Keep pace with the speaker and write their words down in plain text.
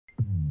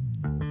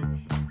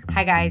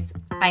Hi guys,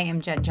 I am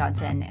Jen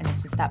Johnson and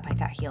this is Thought by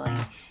Thought Healing.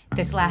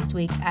 This last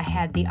week I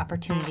had the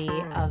opportunity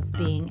of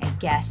being a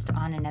guest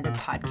on another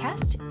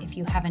podcast. If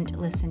you haven't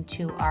listened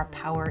to Our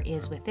Power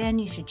Is Within,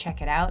 you should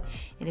check it out.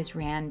 It is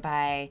ran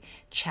by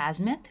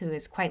Chasmith, who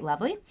is quite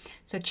lovely.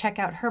 So check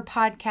out her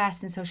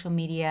podcast and social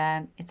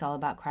media. It's all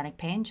about chronic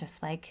pain,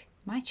 just like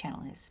my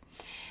channel is.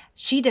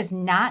 She does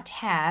not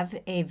have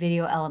a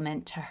video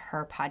element to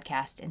her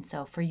podcast. And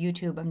so for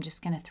YouTube, I'm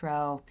just going to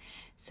throw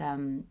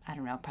some,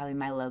 probably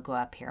my logo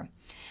up here.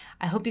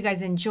 I hope you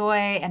guys enjoy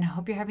and I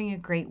hope you're having a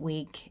great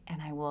week.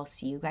 And I will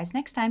see you guys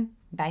next time.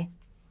 Bye.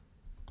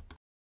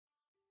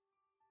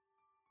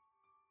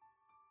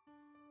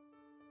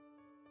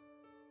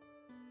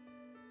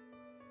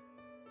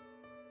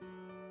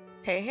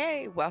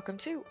 Hey, welcome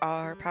to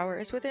Our Power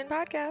Is Within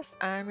podcast.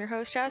 I'm your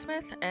host,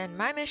 Chasmith, and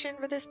my mission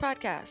for this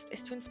podcast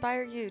is to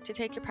inspire you to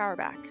take your power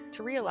back,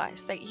 to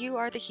realize that you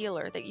are the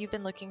healer that you've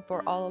been looking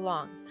for all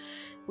along.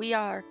 We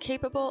are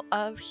capable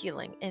of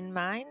healing in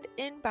mind,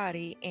 in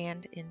body,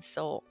 and in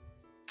soul.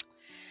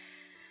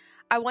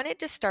 I wanted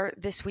to start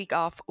this week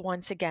off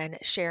once again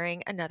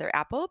sharing another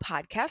Apple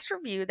podcast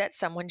review that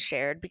someone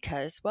shared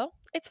because, well,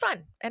 it's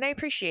fun and I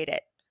appreciate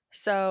it.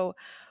 So,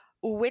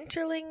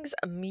 Winterling's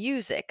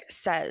Music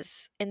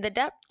says, in the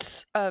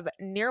depths of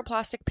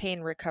neuroplastic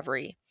pain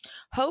recovery,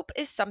 hope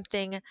is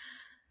sometimes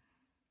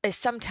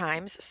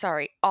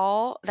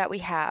all that we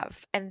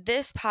have, and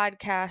this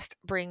podcast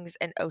brings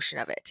an ocean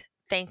of it.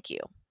 Thank you.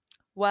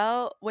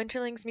 Well,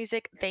 Winterling's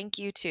Music, thank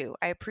you too.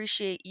 I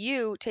appreciate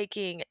you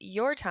taking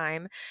your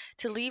time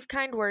to leave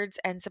kind words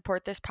and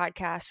support this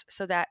podcast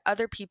so that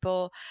other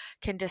people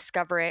can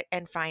discover it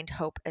and find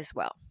hope as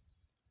well.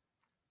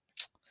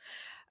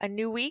 A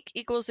new week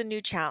equals a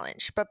new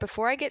challenge. But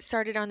before I get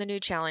started on the new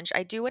challenge,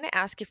 I do want to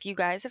ask if you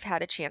guys have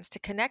had a chance to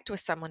connect with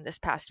someone this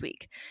past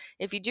week.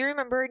 If you do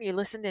remember and you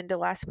listened into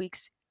last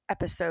week's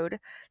episode,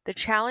 the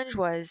challenge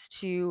was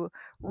to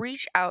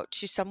reach out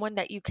to someone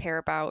that you care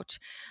about,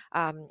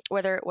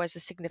 whether it was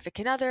a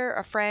significant other,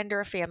 a friend,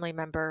 or a family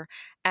member,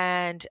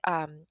 and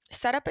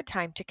set up a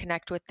time to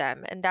connect with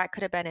them. And that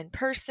could have been in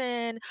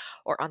person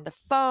or on the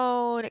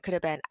phone. It could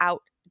have been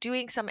out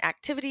doing some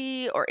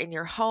activity or in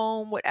your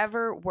home,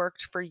 whatever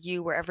worked for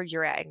you, wherever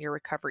you're at in your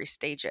recovery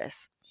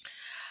stages.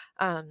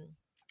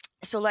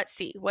 So let's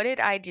see. What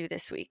did I do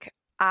this week?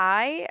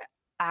 I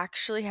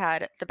actually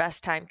had the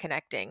best time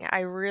connecting. I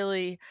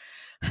really,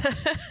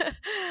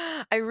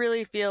 I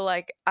really feel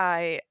like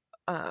I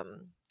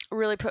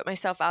really put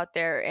myself out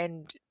there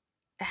and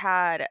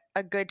had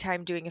a good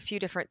time doing a few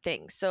different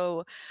things.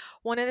 So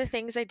one of the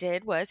things I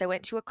did was I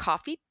went to a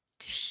coffee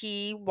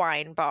tea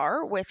wine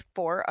bar with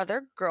 4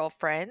 other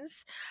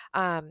girlfriends.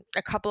 A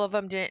couple of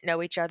them didn't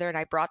know each other and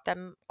I brought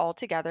them all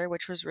together,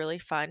 which was really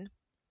fun.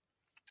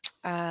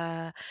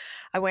 I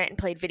went and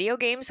played video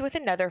games with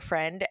another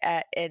friend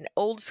at an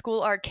old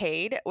school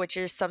arcade, which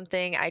is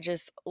something I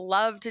just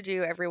love to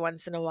do every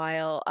once in a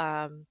while.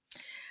 I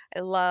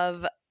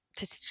love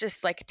to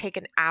just like take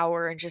an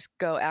hour and just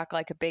go act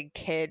like a big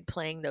kid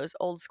playing those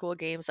old school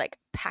games like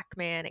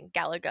Pac-Man and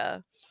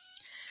Galaga.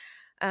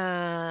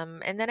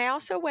 And then I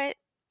also went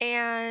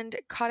and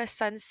caught a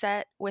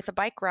sunset with a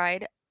bike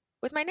ride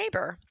with my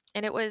neighbor.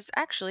 And it was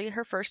actually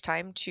her first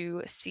time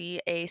to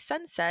see a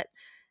sunset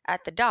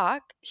at the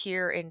dock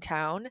here in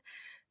town.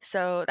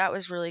 So that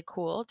was really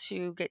cool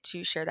to get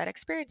to share that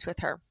experience with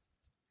her.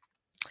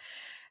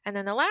 And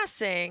then the last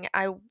thing,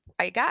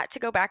 I got to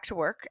go back to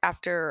work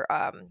after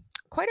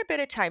quite a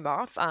bit of time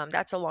off.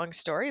 That's a long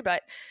story,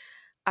 but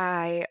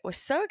I was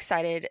so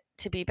excited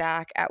to be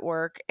back at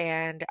work,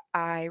 and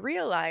I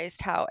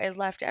realized how I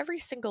left every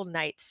single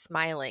night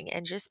smiling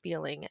and just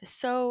feeling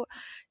so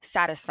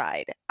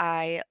satisfied.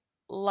 I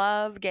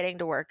love getting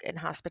to work in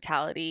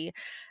hospitality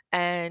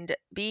and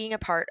being a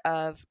part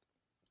of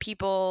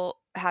people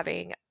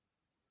having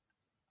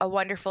a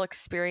wonderful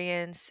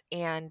experience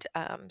and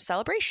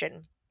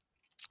celebration.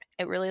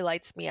 It really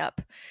lights me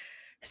up.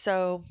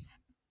 So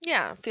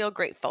yeah, feel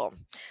grateful.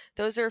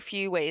 Those are a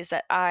few ways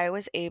that I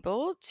was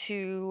able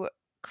to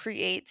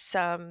create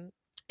some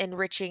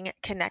enriching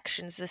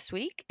connections this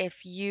week.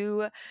 If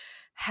you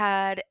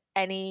had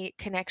any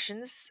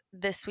connections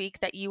this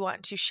week that you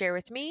want to share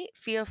with me,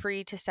 feel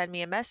free to send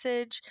me a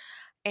message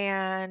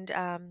and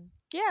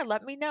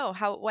let me know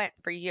how it went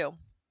for you.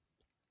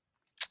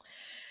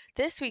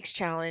 This week's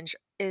challenge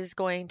is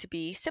going to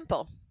be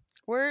simple.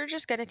 We're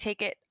just going to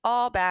take it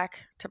all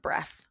back to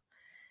breath.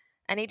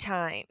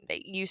 Anytime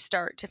that you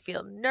start to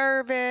feel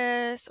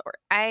nervous or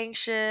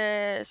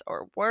anxious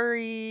or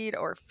worried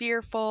or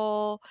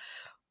fearful,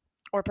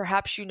 or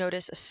perhaps you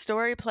notice a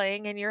story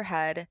playing in your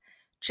head,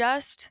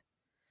 just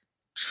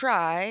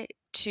try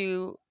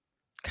to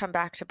come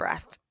back to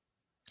breath.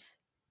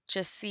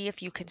 Just see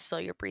if you can slow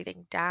your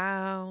breathing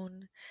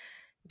down,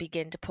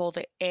 begin to pull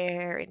the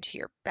air into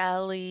your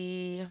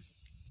belly,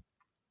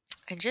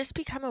 and just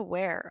become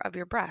aware of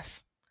your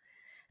breath.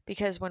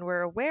 Because when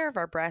we're aware of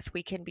our breath,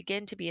 we can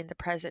begin to be in the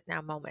present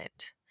now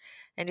moment.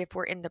 And if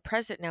we're in the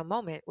present now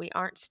moment, we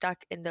aren't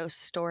stuck in those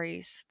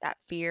stories, that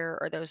fear,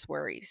 or those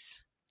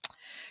worries.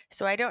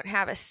 So I don't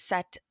have a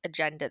set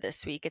agenda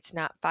this week. It's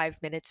not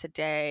 5 minutes a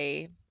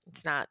day.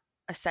 It's not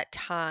a set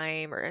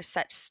time or a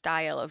set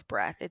style of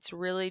breath. It's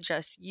really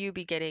just you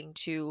beginning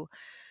to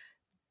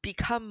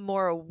become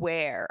more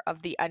aware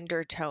of the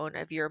undertone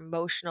of your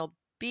emotional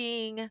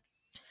being,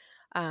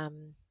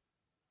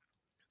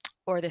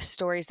 or the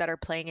stories that are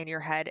playing in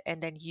your head,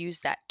 and then use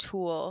that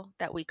tool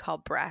that we call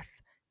breath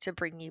to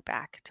bring you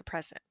back to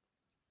present.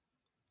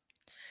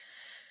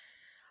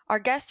 Our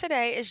guest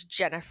today is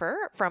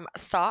Jennifer from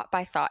Thought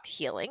by Thought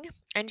Healing,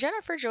 and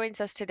Jennifer joins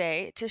us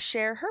today to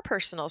share her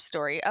personal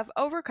story of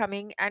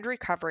overcoming and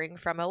recovering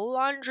from a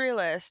laundry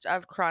list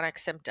of chronic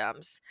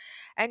symptoms,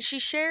 and she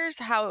shares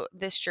how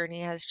this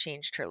journey has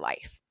changed her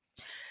life.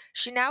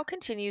 She now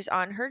continues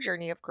on her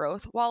journey of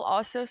growth while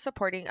also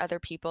supporting other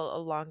people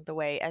along the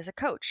way as a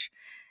coach.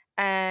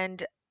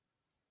 And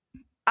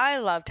I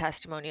love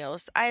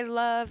testimonials. I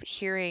love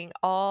hearing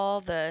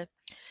all the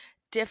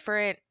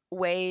different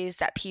ways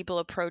that people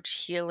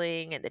approach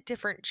healing and the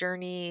different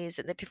journeys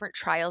and the different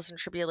trials and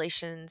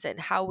tribulations and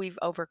how we've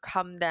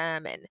overcome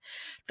them and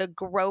the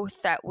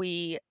growth that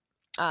we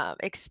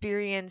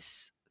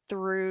experience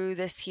through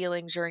this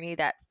healing journey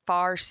that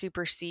far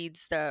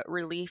supersedes the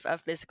relief of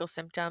physical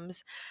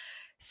symptoms.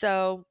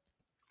 So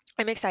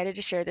I'm excited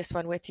to share this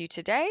one with you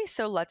today.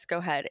 So let's go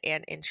ahead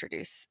and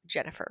introduce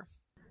Jennifer.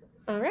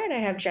 All right, I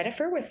have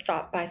Jennifer with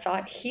Thought by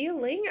Thought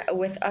Healing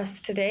with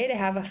us today to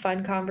have a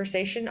fun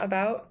conversation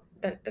about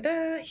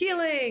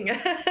healing.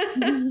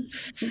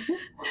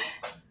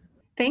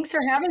 Thanks for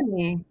having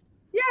me.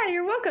 Yeah,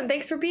 you're welcome.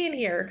 Thanks for being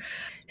here.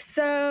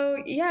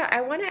 So, yeah,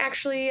 I want to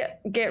actually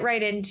get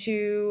right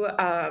into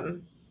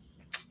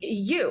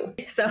you.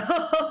 So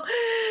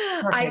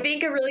I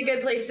think a really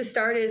good place to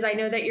start is, I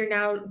know that you're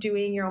now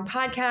doing your own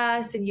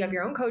podcast and you have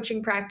your own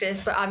coaching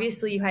practice, but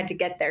obviously you had to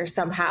get there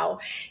somehow.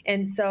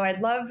 And so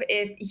I'd love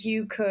if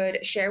you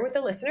could share with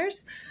the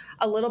listeners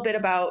a little bit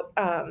about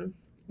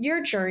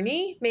your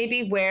journey,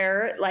 maybe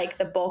where like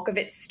the bulk of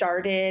it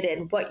started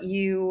and what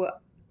you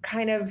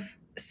kind of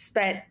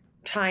spent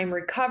time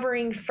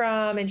recovering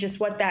from, and just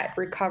what that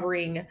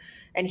recovering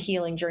and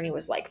healing journey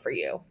was like for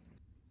you.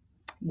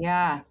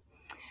 Yeah.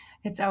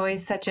 It's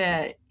always such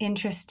an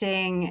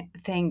interesting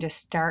thing to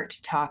start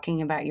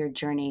talking about your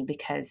journey,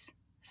 because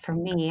for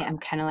me, I'm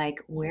kind of like,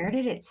 where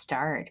did it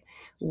start?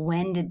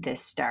 When did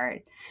this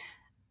start?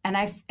 And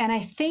I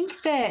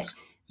think that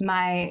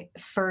my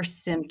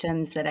first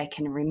symptoms that I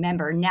can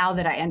remember, now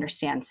that I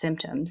understand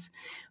symptoms,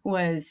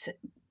 was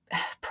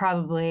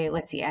probably,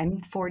 let's see, I'm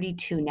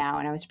 42 now,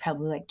 and I was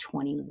probably like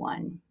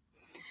 21.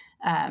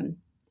 And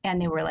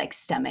they were like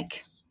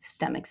stomach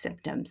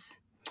symptoms.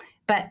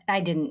 But I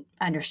didn't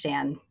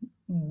understand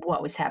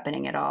what was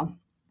happening at all.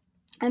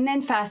 And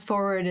then fast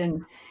forward,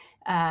 and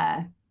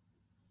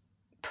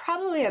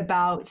probably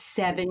about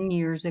 7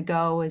 years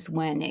ago is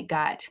when it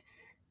got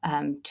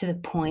to the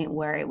point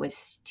where it was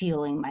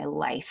stealing my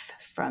life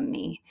from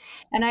me.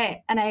 And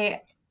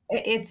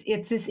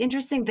it's this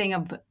interesting thing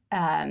of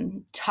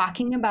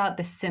talking about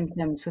the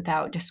symptoms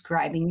without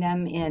describing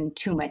them in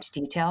too much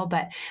detail.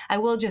 But I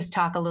will just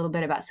talk a little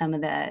bit about some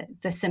of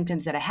the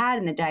symptoms that I had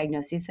and the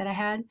diagnoses that I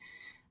had.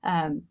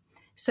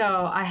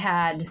 So I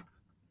had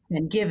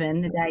been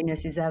given the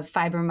diagnosis of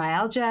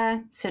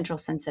fibromyalgia, central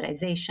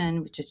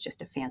sensitization, which is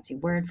just a fancy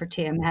word for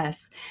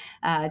TMS,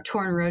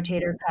 torn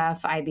rotator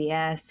cuff,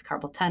 IBS,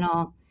 carpal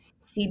tunnel,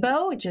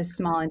 SIBO, which is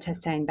small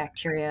intestine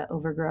bacteria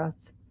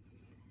overgrowth,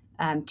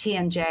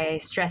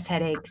 TMJ, stress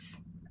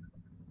headaches,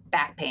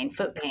 back pain,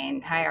 foot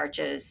pain, high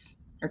arches,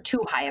 or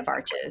too high of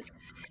arches,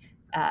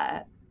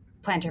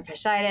 plantar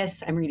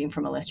fasciitis. I'm reading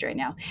from a list right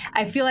now.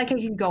 I feel like I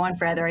could go on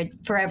forever.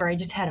 I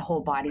just had a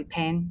whole body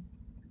pain.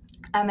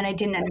 And I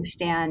didn't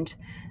understand.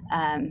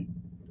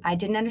 I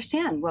didn't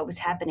understand what was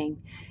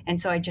happening. And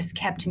so I just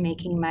kept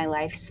making my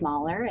life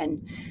smaller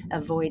and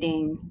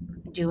avoiding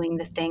doing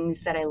the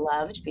things that I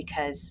loved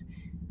because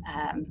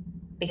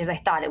I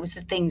thought it was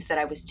the things that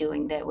I was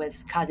doing that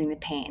was causing the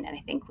pain. And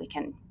I think we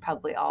can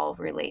probably all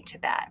relate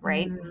to that,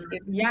 right?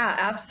 Yeah,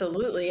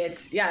 absolutely.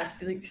 It's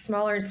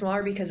smaller and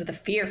smaller because of the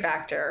fear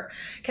factor.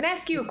 Can I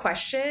ask you a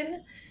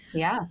question?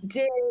 Yeah.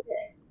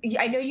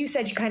 I know you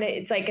said you kind of,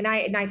 it's like, and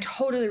I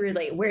totally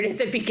relate. Where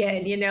does it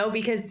begin?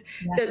 Because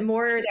the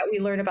more that we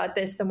learn about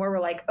this, the more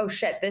we're like, oh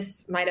shit,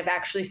 this might have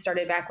actually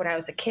started back when I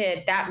was a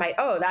kid.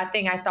 That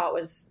thing I thought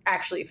was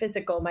actually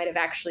physical might have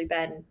actually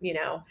been,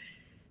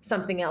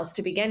 something else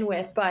to begin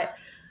with. But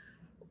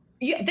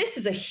this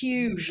is a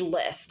huge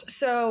list.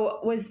 So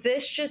was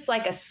this just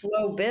like a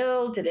slow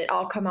build? Did it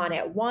all come on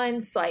at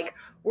once? Like,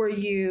 were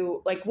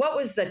you like, what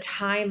was the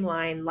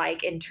timeline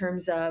like in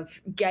terms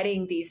of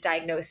getting these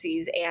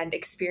diagnoses and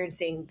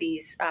experiencing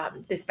these,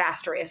 this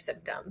vast array of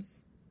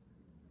symptoms?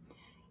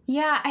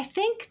 Yeah, I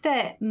think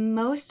that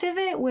most of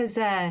it was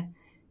a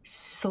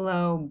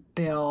slow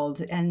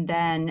build, and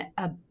then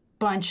a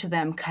bunch of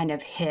them kind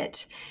of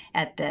hit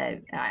at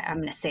I'm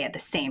going to say at the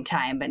same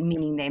time, but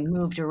meaning they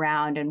moved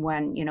around, and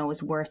one,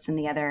 was worse than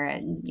the other,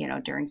 and,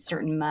 during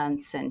certain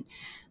months. And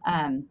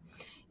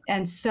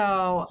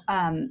so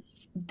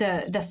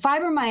the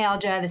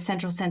fibromyalgia, the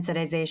central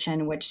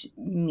sensitization, which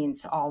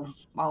means all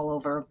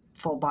over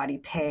full body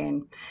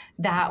pain,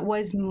 that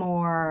was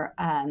more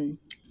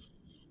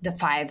the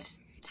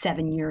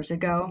 5-7 years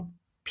ago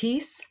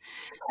piece.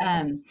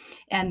 And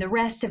the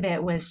rest of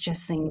it was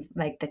just things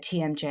like the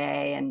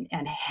TMJ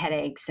and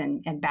headaches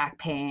and back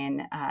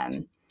pain.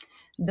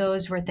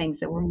 Those were things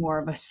that were more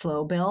of a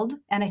slow build.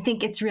 And I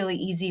think it's really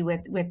easy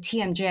with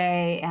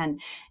TMJ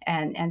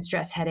and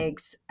stress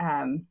headaches,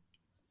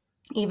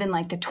 even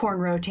like the torn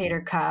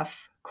rotator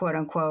cuff, quote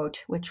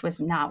unquote, which was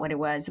not what it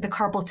was, the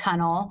carpal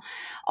tunnel,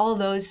 all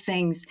those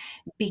things,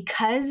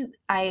 because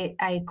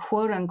I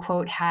quote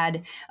unquote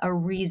had a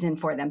reason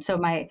for them. So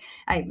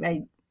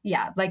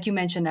yeah, like you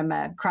mentioned, I'm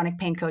a chronic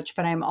pain coach,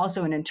 but I'm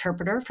also an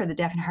interpreter for the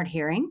deaf and hard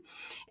hearing.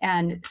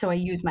 And so I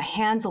use my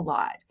hands a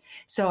lot.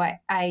 So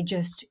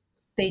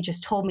they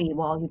just told me,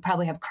 well, you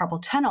probably have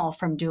carpal tunnel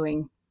from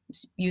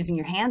using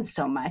your hands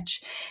so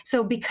much.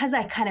 So because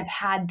I kind of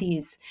had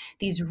these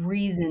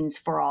reasons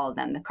for all of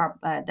them,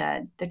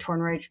 the torn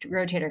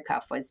rotator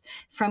cuff was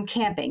from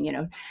camping. You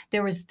know,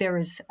 there was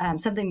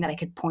something that I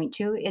could point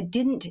to. It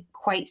didn't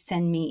quite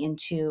send me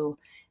into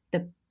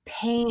the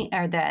pain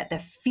or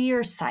the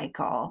fear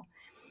cycle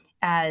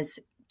as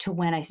to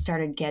when I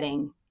started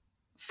getting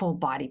full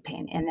body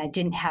pain, and I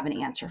didn't have an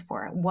answer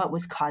for it. What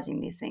was causing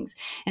these things?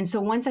 And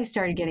so once I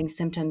started getting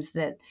symptoms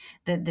that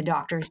the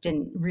doctors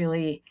didn't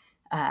really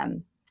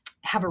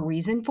have a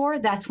reason for,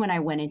 that's when I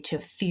went into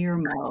fear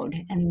mode.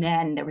 And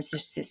then there was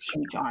just this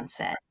huge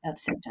onset of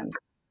symptoms.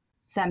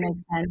 Does that make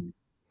sense?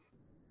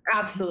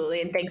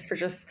 Absolutely. And thanks for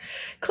just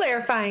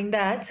clarifying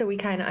that so we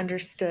kind of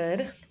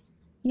understood.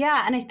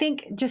 Yeah. And I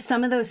think just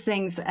some of those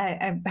things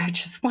I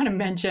just want to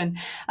mention,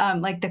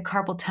 like the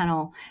carpal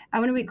tunnel. I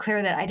want to be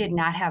clear that I did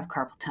not have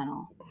carpal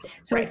tunnel.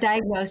 So I was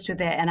diagnosed with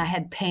it, and I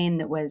had pain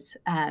that was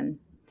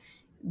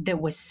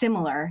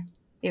similar.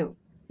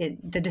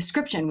 The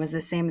description was the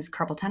same as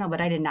carpal tunnel,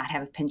 but I did not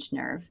have a pinched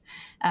nerve.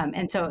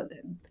 And so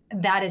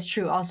that is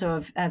true also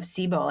of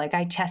SIBO. Like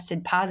I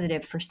tested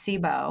positive for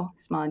SIBO,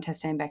 small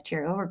intestine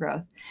bacterial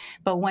overgrowth.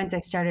 But once I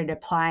started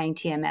applying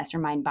TMS or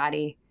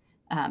mind-body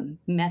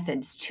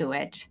methods to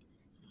it,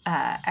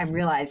 I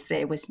realized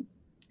that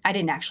I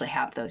didn't actually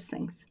have those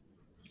things.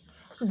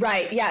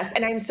 Right. Yes.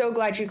 And I'm so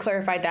glad you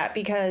clarified that,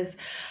 because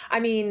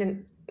I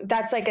mean,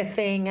 that's like a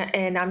thing.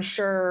 And I'm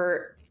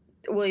sure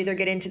we'll either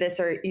get into this,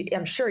 or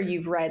I'm sure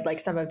you've read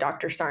like some of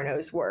Dr.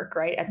 Sarno's work,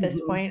 right? At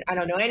this point, I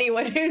don't know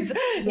anyone who's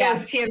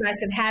knows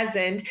TMS and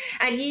hasn't.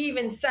 And he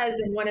even says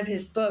in one of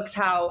his books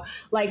how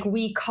like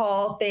we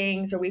call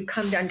things, or we've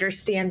come to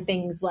understand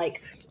things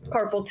like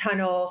carpal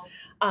tunnel,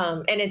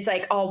 and it's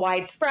like all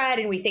widespread,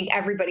 and we think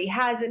everybody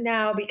has it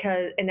now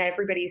and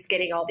everybody's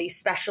getting all these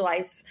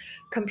specialized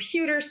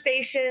computer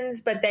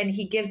stations. But then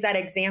he gives that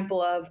example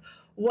of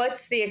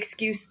what's the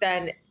excuse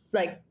then,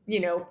 like,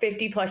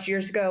 50 plus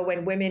years ago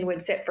when women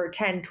would sit for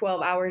 10,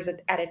 12 hours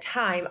at a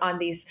time on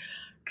these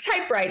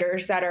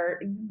typewriters that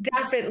are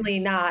definitely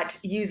not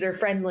user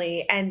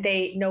friendly, and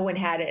no one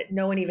had it.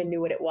 No one even knew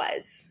what it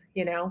was,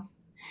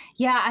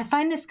 Yeah. I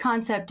find this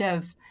concept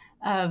of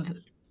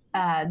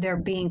there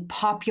being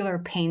popular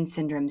pain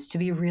syndromes to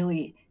be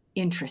really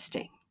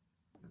interesting.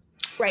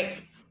 Right.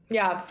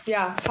 Yeah.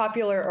 Yeah.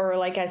 Popular, or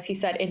like, as he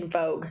said, in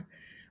vogue,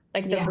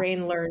 like the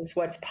brain learns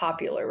what's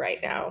popular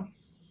right now.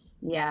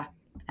 Yeah,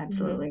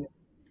 absolutely.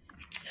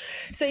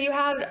 Mm-hmm. So you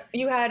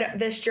had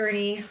this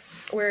journey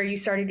where you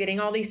started getting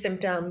all these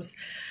symptoms,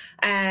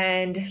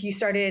 and you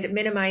started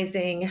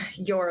minimizing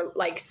your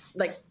like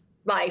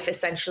life,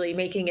 essentially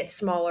making it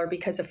smaller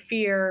because of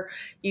fear.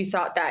 You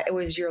thought that it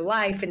was your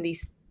life and the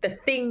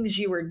things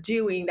you were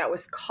doing that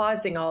was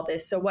causing all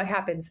this. So what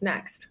happens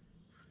next?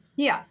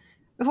 Yeah.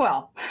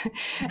 Well,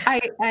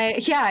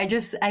 it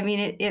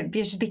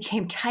just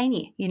became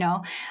tiny,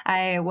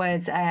 I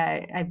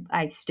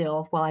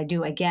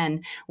do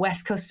again,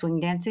 West Coast swing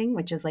dancing,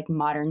 which is like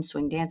modern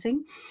swing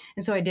dancing.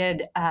 And so I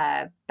did,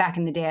 back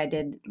in the day,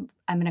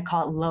 I'm going to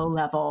call it low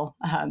level,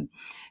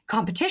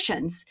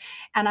 competitions.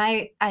 And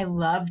I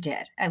loved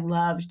it. I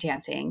loved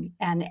dancing.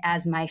 And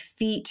as my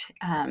feet,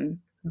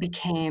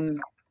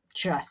 became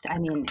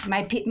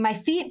my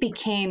feet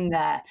became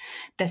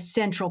the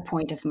central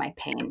point of my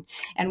pain.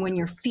 And when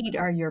your feet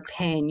are your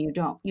pain,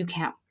 you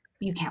can't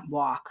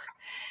walk.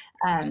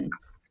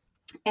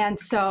 And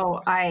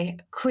so I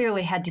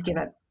clearly had to give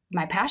up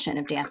my passion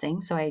of dancing.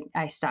 So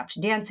I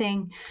stopped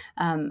dancing.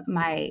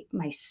 My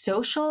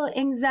social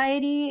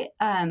anxiety,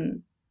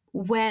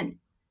 went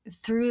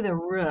through the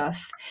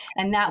roof,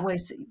 and that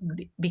was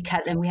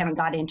because, and we haven't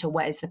got into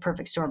what is the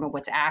perfect storm of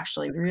what's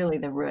actually really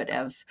the root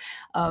of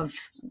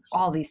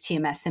all these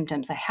TMS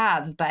symptoms I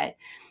have, but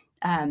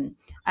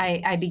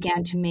I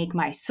began to make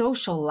my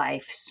social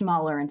life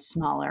smaller and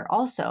smaller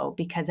also,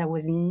 because I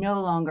was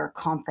no longer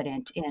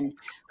confident in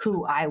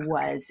who I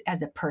was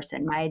as a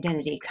person. My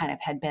identity kind of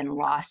had been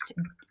lost,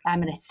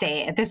 I'm going to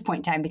say at this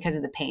point in time, because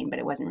of the pain, but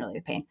it wasn't really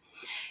the pain.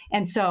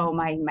 And so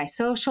my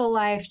social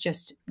life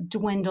just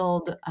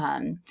dwindled.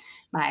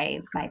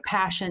 My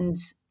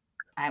passions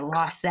I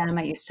lost them.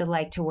 I used to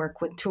like to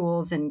work with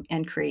tools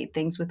and create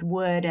things with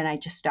wood, and I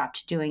just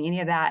stopped doing any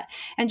of that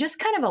and just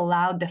kind of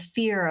allowed the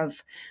fear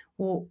of,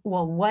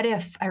 well, what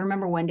if, I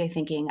remember one day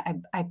thinking,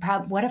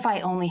 what if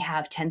I only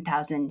have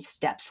 10,000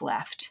 steps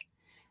left?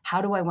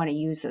 How do I want to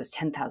use those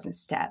 10,000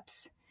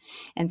 steps?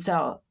 And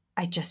so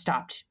I just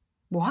stopped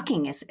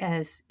walking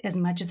as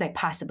much as I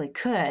possibly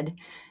could,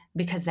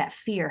 because that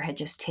fear had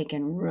just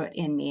taken root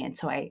in me. And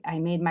so I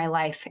made my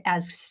life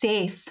as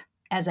safe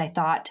as I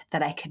thought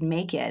that I could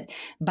make it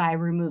by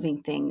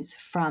removing things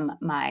from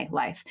my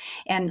life.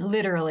 And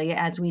literally,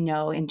 as we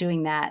know, in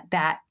doing that,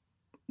 that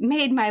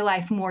made my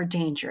life more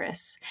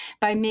dangerous.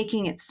 By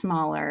making it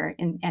smaller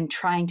and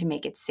trying to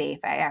make it safe,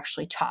 I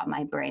actually taught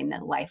my brain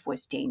that life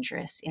was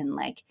dangerous in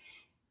like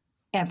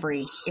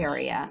every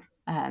area.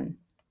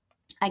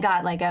 I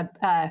got like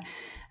a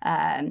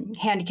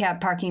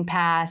handicap parking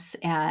pass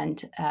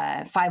and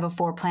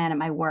 504 plan at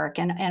my work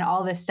and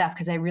all this stuff,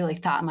 because I really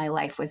thought my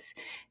life was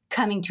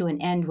coming to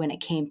an end when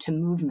it came to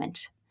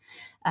movement.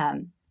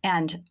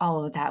 And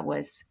all of that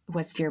was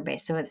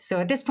fear-based. So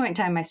at this point in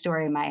time, my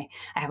story, I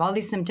have all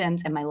these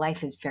symptoms and my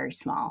life is very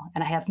small,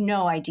 and I have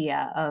no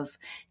idea of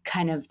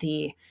kind of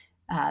the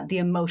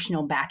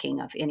emotional backing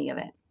of any of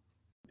it.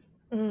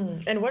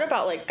 And what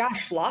about like,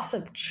 gosh, loss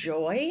of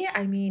joy?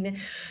 I mean,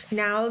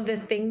 now the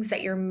things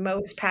that you're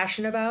most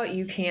passionate about,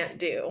 you can't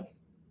do.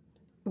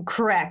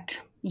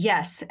 Correct.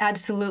 Yes,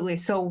 absolutely.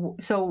 So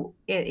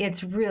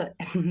it's real.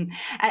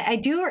 I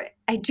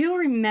do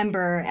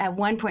remember at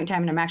one point in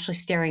time, and I'm actually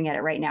staring at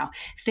it right now,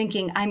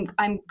 thinking I'm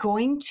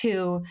going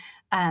to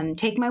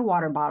take my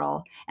water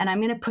bottle and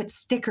I'm going to put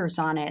stickers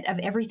on it of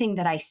everything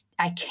that I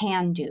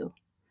can do.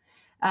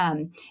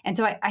 And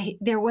so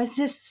there was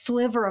this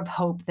sliver of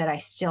hope that I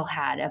still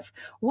had of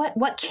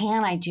what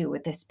can I do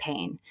with this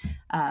pain?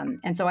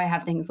 And so I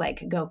have things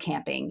like go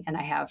camping, and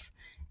I have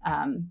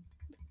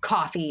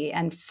coffee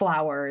and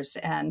flowers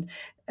and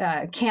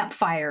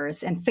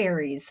campfires and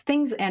fairies,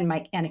 things, and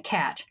a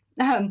cat.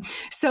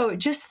 So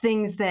just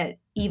things that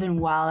even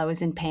while I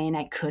was in pain,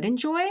 I could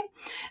enjoy.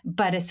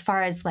 But as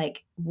far as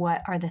like,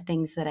 what are the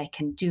things that I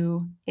can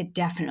do? It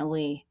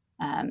definitely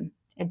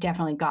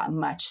got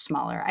much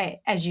smaller.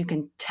 As you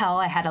can tell,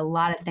 I had a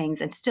lot of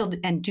things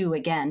and do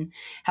again,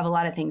 have a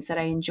lot of things that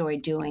I enjoy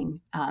doing.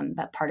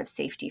 But part of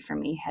safety for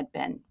me had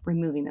been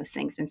removing those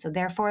things. And so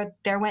therefore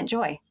there went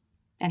joy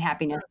and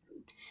happiness,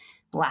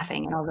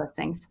 laughing and all those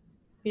things.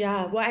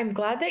 Yeah. Well, I'm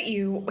glad that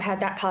you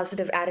had that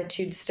positive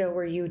attitude still,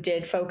 where you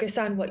did focus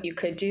on what you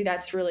could do.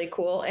 That's really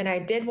cool. And I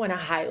did want to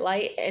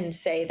highlight and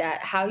say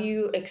that how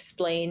you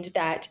explained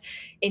that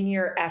in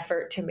your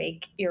effort to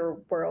make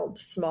your world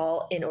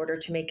small in order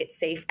to make it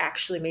safe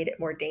actually made it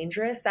more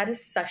dangerous. That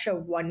is such a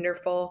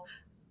wonderful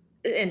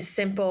and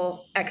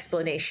simple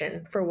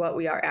explanation for what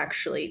we are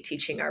actually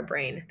teaching our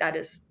brain.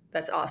 That's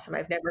awesome.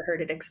 I've never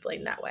heard it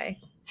explained that way.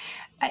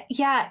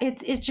 Yeah.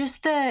 It's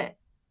just the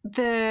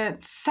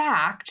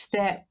fact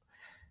that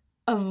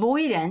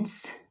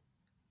avoidance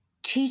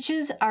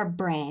teaches our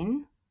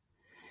brain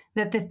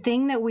that the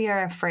thing that we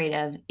are afraid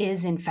of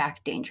is in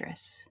fact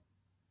dangerous.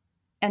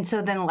 And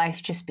so then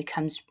life just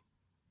becomes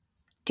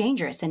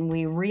dangerous, and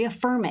we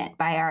reaffirm it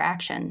by our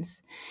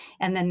actions.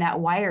 And then that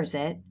wires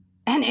it,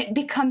 and it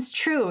becomes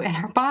true in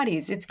our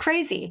bodies. It's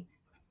crazy.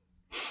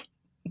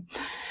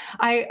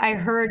 I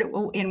heard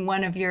in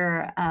one of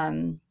your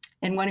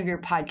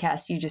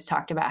podcasts, you just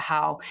talked about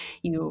how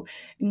you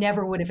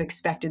never would have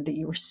expected that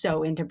you were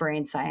so into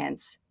brain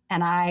science.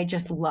 And I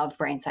just love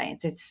brain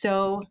science. It's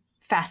so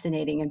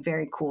fascinating and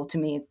very cool to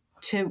me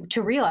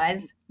to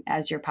realize,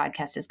 as your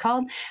podcast is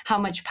called, how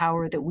much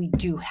power that we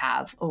do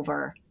have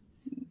over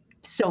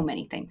so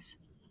many things.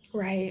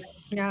 Right.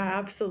 Yeah,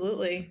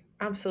 absolutely.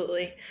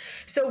 Absolutely.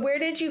 So where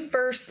did you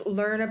first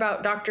learn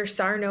about Dr.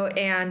 Sarno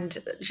and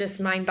just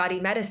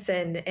mind-body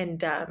medicine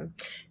and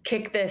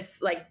kick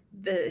this, like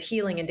the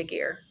healing into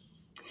gear?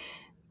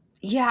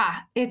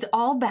 Yeah, it's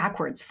all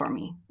backwards for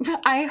me.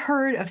 I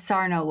heard of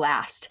Sarno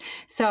last.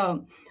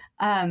 So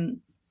let's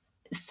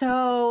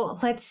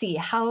see,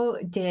 how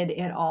did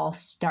it all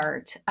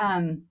start?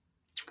 I'm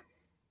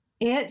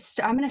going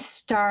to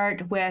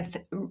start with,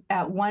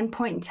 at one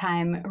point in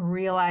time,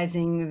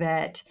 realizing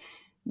that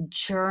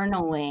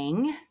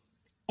journaling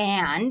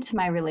and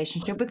my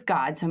relationship with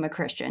God, so I'm a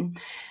Christian,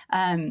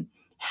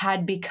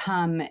 had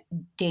become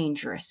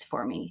dangerous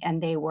for me.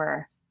 And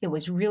it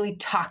was really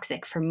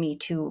toxic for me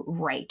to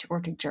write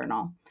or to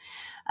journal.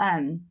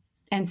 And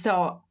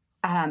so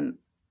I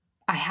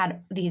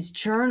had these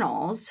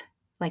journals,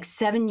 like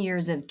 7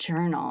 years of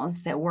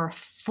journals that were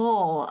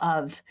full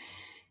of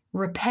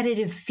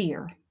repetitive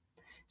fear.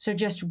 So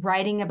just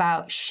writing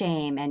about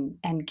shame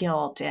and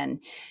guilt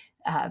and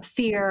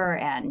fear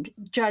and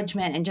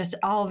judgment and just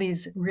all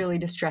these really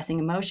distressing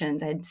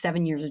emotions. I had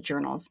 7 years of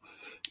journals.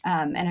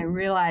 And I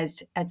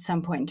realized at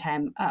some point in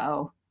time,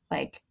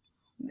 like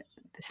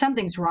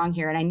something's wrong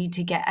here. And I need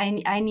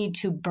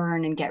to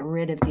burn and get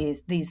rid of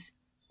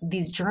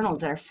these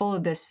journals that are full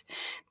of this,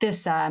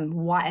 I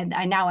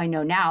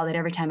know now that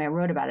every time I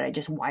wrote about it, I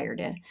just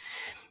wired it.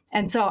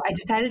 And so I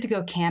decided to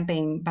go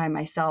camping by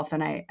myself,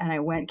 and I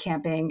went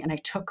camping, and I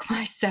took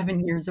my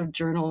 7 years of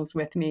journals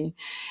with me,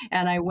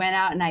 and I went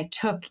out and I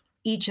took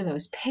each of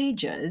those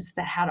pages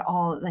that had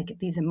all like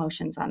these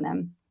emotions on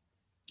them,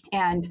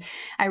 and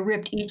I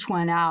ripped each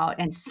one out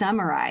and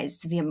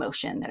summarized the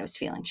emotion that I was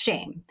feeling: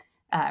 shame,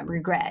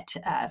 regret,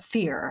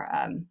 fear,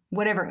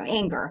 whatever,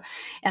 anger.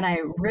 And I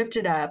ripped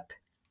it up,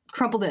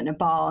 crumpled it in a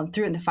ball, and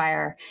threw it in the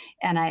fire.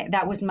 And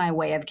that was my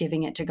way of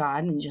giving it to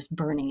God and just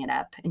burning it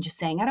up and just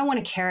saying, I don't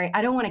want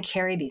to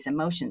carry these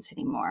emotions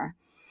anymore.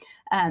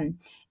 And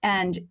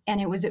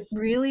it was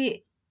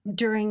really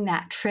during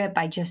that trip,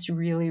 I just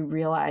really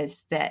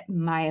realized that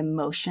my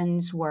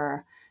emotions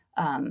were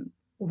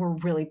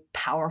really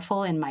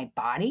powerful in my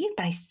body,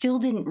 but I still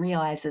didn't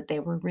realize that they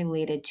were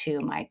related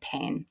to my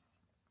pain.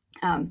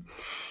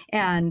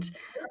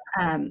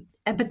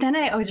 But then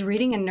I was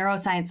reading a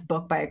neuroscience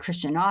book by a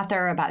Christian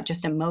author about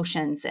just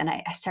emotions, and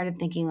I started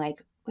thinking,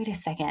 like, wait a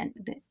second,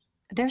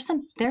 there's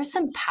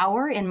some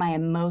power in my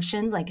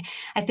emotions. Like,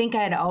 I think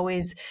I had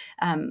always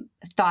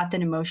thought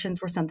that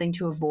emotions were something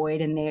to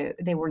avoid, and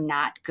they were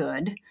not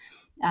good.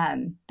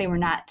 They were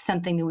not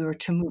something that we were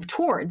to move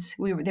towards.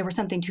 They were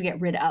something to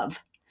get rid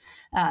of.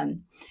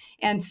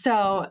 And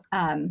so,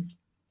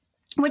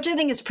 which I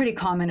think is pretty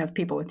common of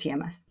people with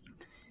TMS.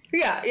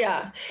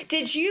 Yeah.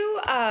 Did you,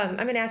 I'm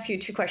going to ask you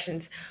two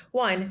questions.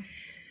 One,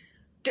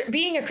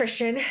 being a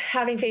Christian,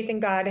 having faith in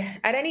God,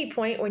 at any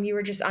point when you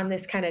were just on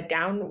this kind of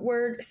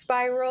downward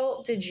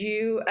spiral, did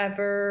you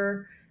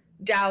ever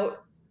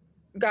doubt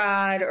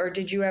God, or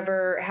did you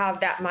ever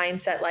have that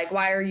mindset, like,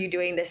 why are you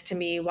doing this to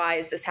me? Why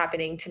is this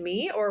happening to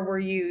me? Or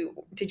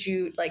did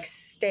you like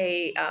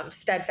stay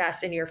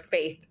steadfast in your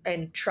faith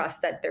and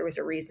trust that there was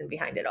a reason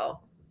behind it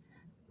all?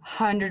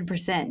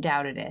 100%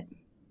 doubted it.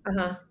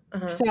 Uh-huh.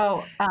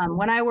 So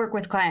when I work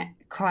with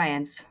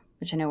clients,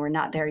 which I know we're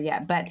not there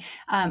yet, but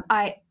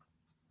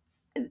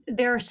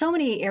there are so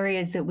many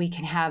areas that we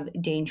can have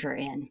danger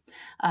in,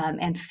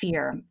 and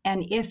fear.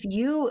 And if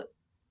you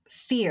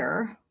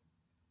fear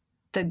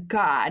the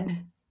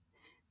God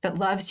that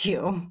loves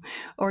you,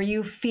 or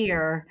you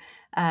fear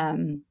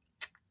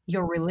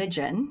your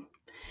religion,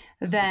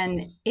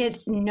 then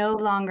it no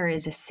longer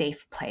is a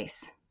safe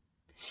place.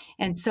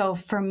 And so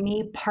for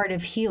me, part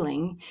of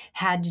healing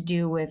had to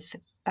do with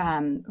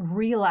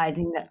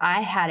realizing that I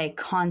had a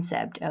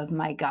concept of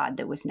my God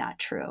that was not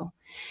true.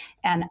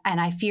 And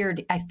I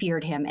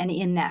feared him. And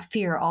in that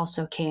fear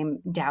also came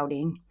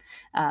doubting,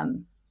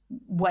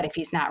 what if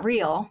he's not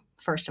real,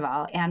 first of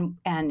all? And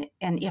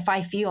if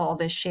I feel all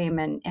this shame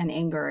and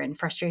anger and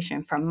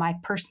frustration from my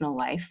personal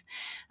life,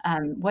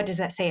 what does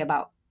that say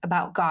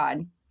about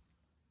God?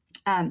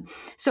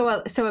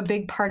 So a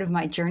big part of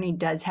my journey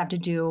does have to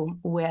do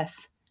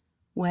with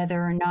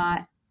whether or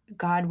not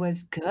God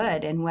was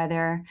good and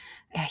whether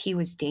he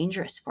was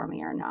dangerous for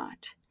me or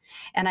not.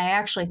 And I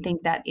actually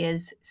think that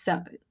is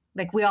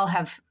like we all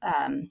have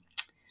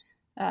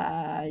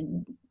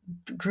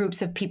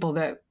groups of people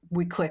that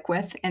we click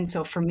with. And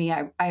so for me,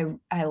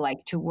 I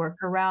like to work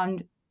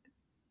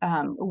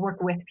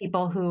with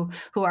people who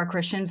are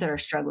Christians that are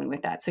struggling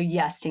with that. So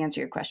yes, to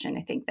answer your question,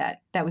 I think that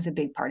was a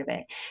big part of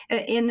it.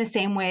 In the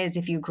same way as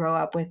if you grow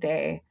up with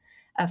a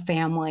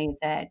family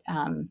that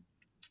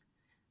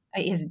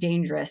is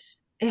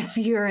dangerous, if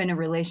you're in a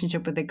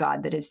relationship with a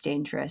God that is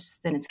dangerous,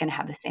 then it's going to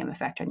have the same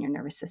effect on your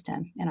nervous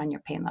system and on your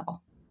pain level.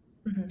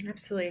 Mm-hmm,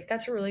 absolutely.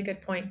 That's a really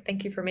good point.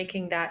 Thank you for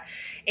making that.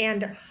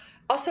 And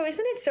also,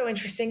 isn't it so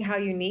interesting how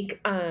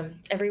unique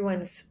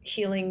everyone's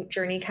healing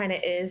journey kind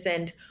of is,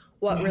 and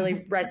what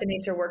really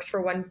resonates or works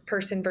for one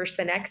person versus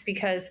the next?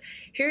 Because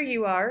here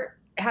you are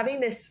having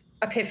this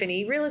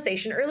epiphany,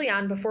 realization early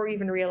on, before you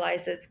even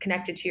realize that it's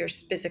connected to your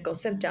physical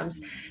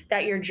symptoms,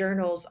 that your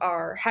journals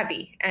are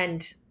heavy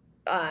and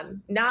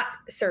not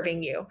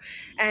serving you.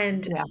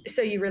 And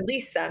so you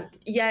release them.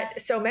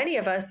 Yet so many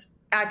of us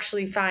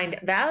actually find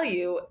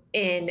value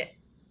in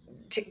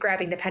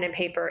grabbing the pen and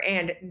paper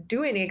and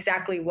doing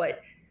exactly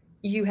what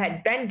you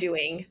had been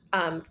doing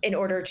in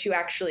order to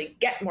actually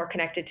get more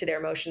connected to their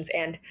emotions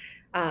and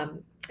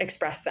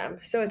express them.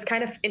 So it's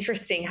kind of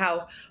interesting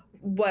how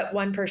what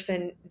one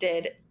person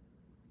did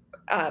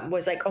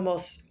was like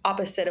almost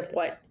opposite of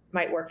what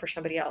might work for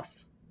somebody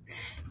else.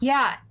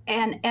 Yeah.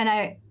 And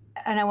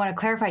I want to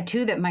clarify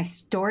too, that my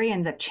story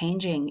ends up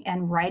changing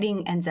and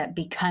writing ends up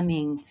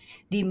becoming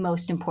the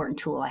most important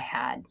tool I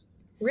had.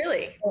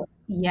 Really?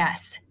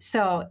 Yes.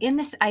 So in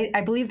this,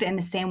 I believe that in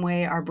the same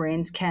way our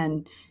brains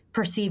can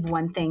perceive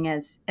one thing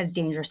as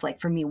dangerous, like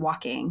for me,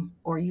 walking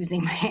or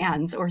using my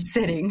hands or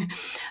sitting,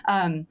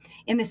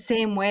 in the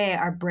same way,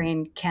 our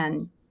brain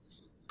can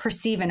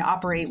perceive and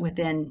operate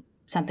within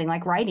something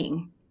like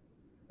writing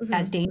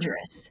as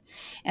dangerous.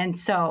 And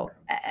so,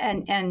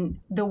 and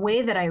the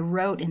way that I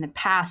wrote in the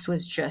past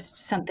was just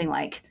something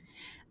like,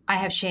 I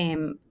have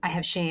shame, I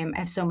have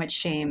so much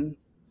shame.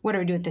 What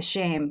do I do with the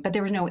shame? But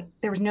there was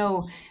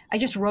no, I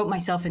just wrote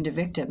myself into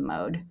victim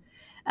mode,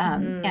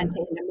 and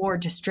into more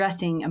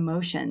distressing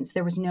emotions.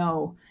 There was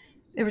no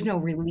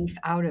relief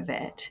out of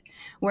it.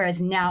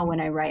 Whereas now when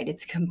I write,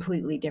 it's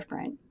completely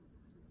different.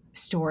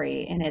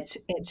 story, and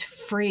it's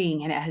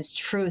freeing, and it has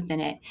truth in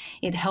it.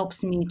 It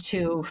helps me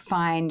to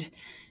find.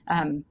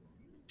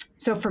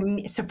 So for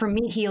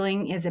me,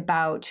 healing is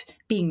about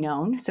being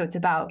known. So it's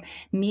about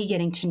me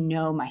getting to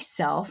know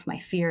myself, my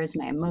fears,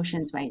 my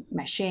emotions,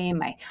 my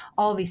shame,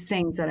 all these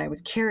things that I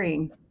was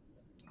carrying.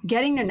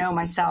 Getting to know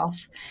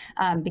myself,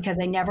 because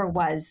I never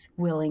was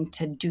willing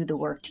to do the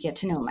work to get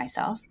to know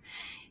myself.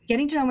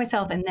 Getting to know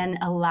myself, and then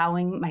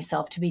allowing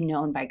myself to be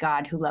known by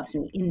God, who loves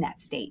me in that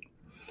state.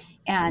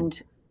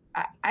 And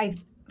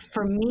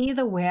for me,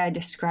 the way I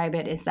describe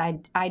it is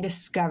that I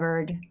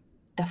discovered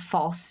the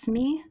false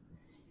me,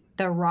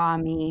 the raw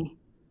me,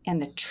 and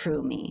the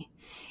true me.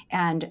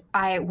 And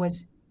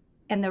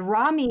the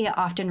raw me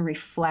often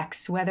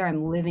reflects whether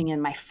I'm living in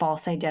my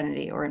false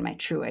identity or in my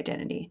true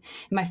identity.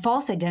 And my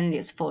false identity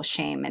is full of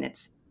shame, and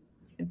it's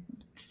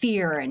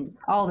fear and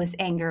all this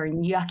anger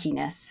and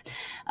yuckiness.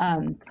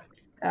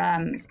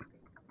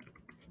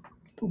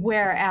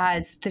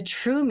 Whereas the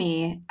true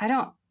me, I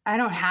don't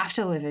have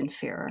to live in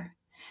fear.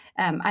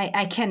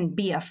 I can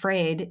be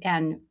afraid,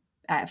 and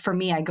for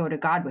me, I go to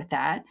God with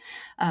that.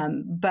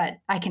 But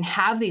I can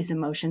have these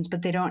emotions,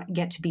 but they don't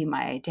get to be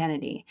my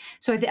identity.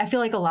 So I feel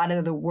like a lot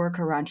of the work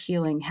around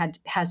healing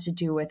has to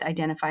do with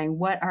identifying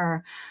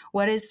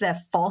what is the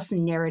false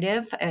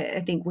narrative.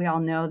 I think we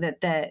all know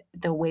that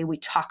the way we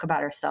talk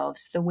about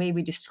ourselves, the way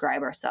we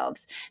describe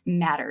ourselves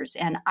matters.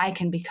 And I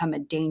can become a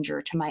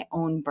danger to my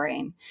own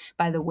brain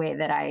by the way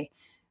that I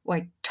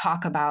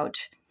talk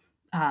about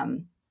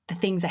the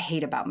things I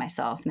hate about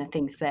myself, and the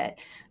things that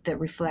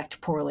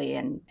reflect poorly,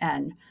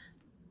 and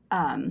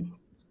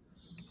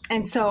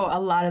so a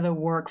lot of the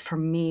work for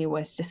me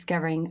was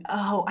discovering,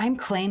 I'm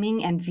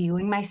claiming and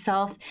viewing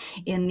myself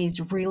in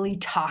these really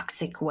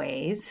toxic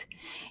ways,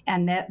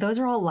 and that those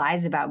are all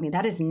lies about me.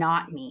 That is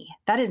not me.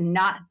 That is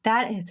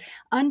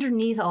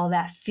underneath all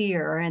that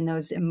fear and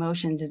those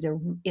emotions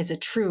is a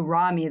true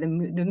raw me, the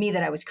me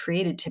that I was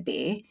created to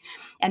be,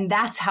 and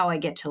that's how I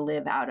get to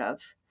live out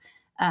of.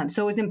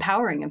 So it was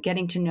empowering of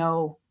getting to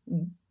know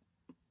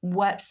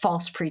what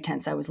false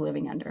pretense I was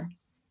living under.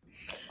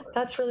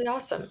 That's really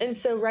awesome. And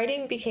so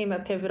writing became a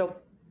pivotal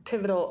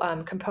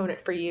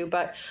component for you,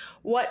 but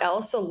what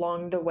else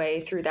along the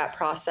way through that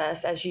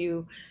process as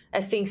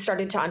things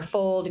started to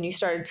unfold and you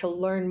started to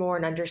learn more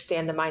and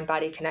understand the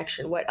mind-body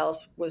connection, what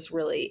else was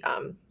really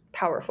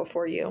powerful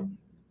for you?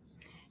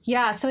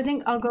 Yeah, so I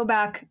think I'll go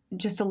back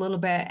just a little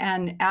bit.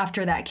 And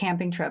after that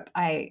camping trip,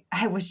 I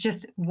was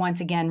just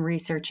once again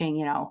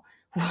researching,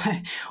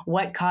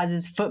 what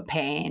causes foot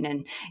pain,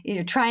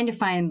 and trying to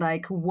find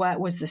like what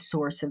was the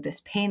source of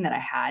this pain that I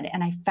had.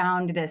 And I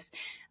found this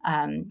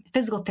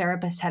physical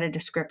therapist had a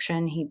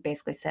description. He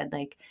basically said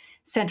like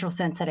central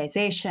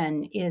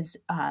sensitization is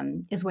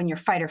when your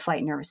fight or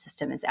flight nervous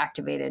system is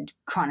activated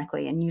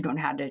chronically, and you don't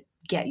have to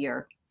get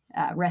your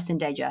rest and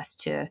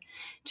digest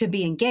to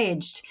be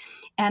engaged.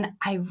 And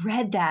I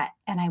read that,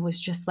 and I was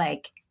just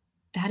like,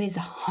 that is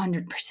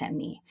 100%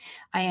 me.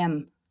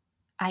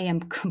 I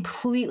am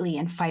completely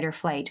in fight or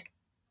flight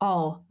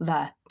all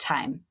the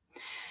time.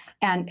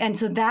 And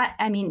so that,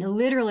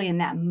 literally in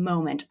that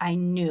moment, I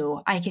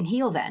knew I can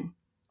heal then.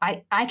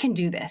 I can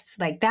do this.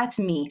 Like, that's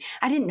me.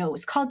 I didn't know it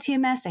was called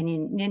TMS. I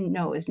didn't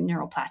know it was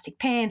neuroplastic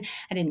pain.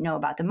 I didn't know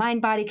about the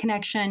mind-body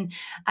connection.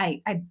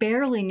 I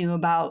barely knew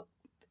about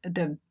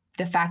the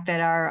fact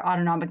that our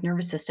autonomic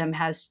nervous system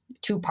has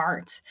two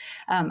parts.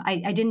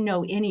 I didn't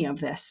know any of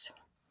this,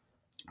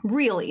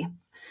 really.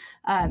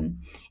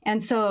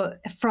 And so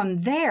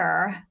from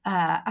there,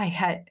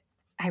 I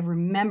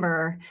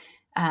remember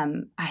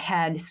I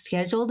had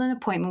scheduled an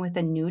appointment with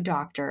a new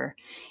doctor,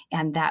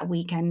 and that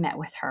week I met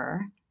with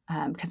her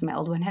because my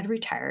old one had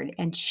retired,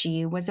 and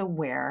she was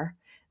aware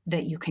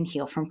that you can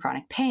heal from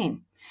chronic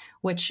pain,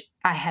 which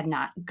I had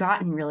not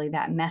gotten really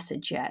that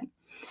message yet.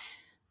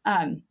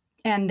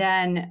 And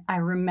then I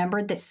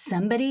remembered that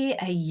somebody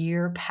a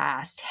year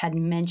past had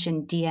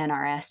mentioned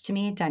DNRS to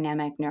me,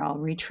 Dynamic Neural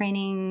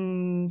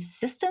Retraining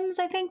Systems,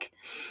 I think.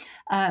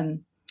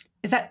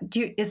 Is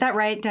that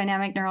right?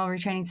 Dynamic Neural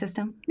Retraining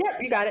System?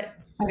 Yep, you got it.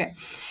 Okay.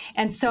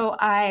 And so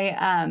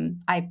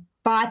I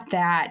bought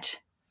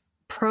that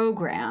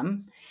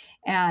program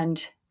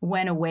and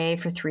went away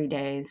for 3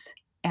 days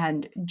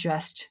and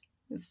just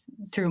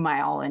threw my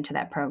all into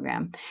that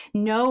program,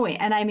 knowing,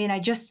 and I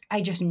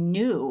just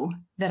knew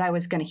that I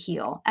was going to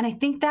heal. And I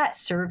think that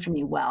served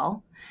me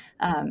well,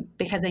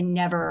 because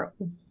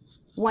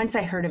once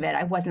I heard of it,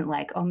 I wasn't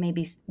like, oh,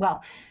 maybe,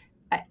 well,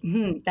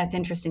 that's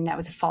interesting. That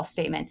was a false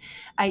statement.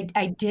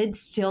 I did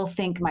still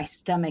think my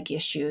stomach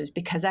issues,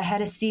 because I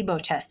had a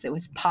SIBO test that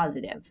was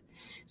positive.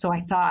 So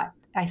I thought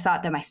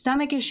that my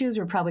stomach issues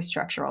were probably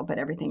structural, but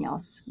everything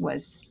else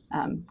was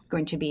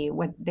going to be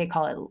what they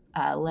call it,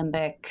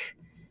 limbic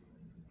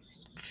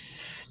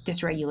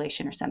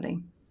dysregulation or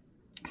something.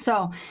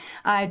 So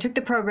I took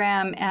the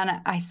program,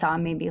 and I saw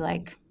maybe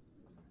like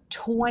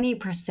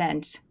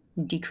 20%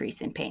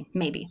 decrease in pain,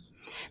 maybe.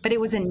 But it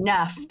was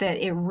enough that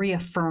it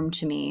reaffirmed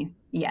to me,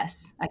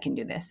 yes, I can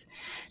do this.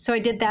 So I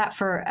did that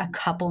for a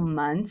couple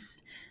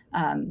months,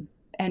 and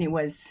it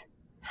was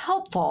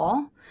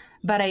helpful.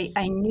 But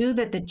I knew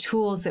that the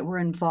tools that were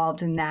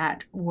involved in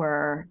that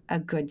were a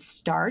good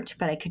start,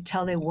 but I could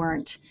tell they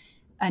weren't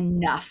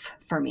enough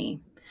for me.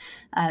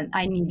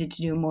 I needed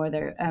to do more of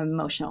the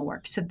emotional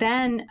work. So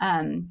then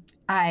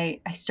I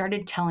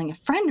started telling a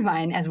friend of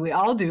mine, as we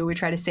all do, we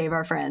try to save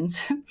our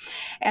friends.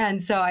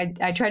 And so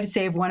I tried to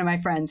save one of my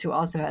friends who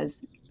also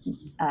has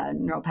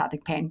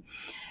neuropathic pain.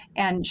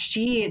 And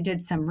she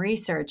did some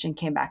research and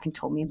came back and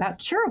told me about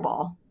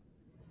Curable.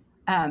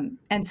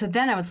 And so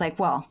then I was like,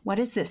 well, what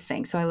is this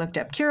thing? So I looked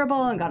up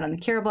Curable and got on the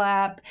Curable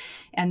app,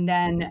 and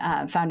then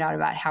found out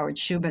about Howard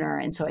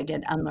Schubiner. And so I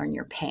did Unlearn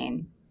Your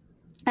Pain.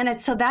 And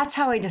so that's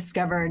how I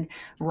discovered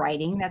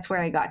writing. That's where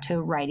I got to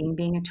writing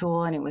being a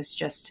tool. And it was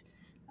just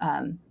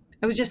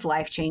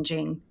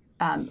life-changing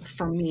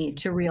for me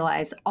to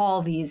realize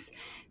all these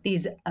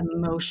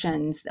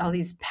emotions, all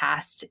these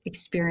past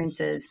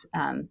experiences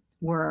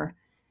were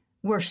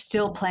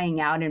still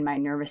playing out in my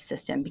nervous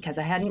system because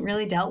I hadn't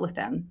really dealt with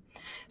them.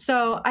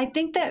 So I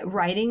think that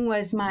writing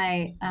was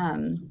my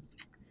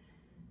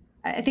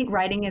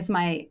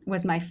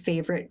was my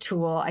favorite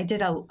tool. I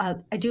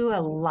do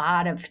a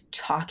lot of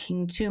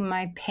talking to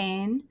my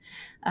pain.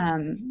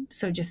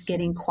 So just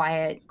getting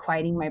quiet,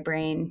 quieting my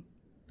brain,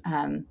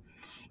 and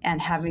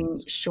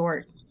having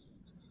short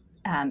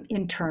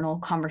internal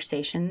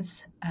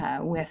conversations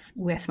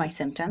with my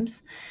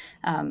symptoms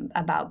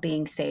about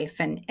being safe.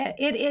 And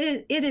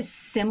it is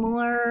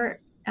similar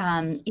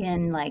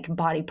in like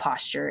body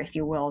posture, if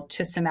you will,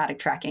 to somatic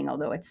tracking,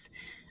 although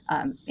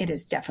it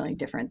is definitely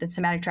different than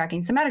somatic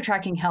tracking. Somatic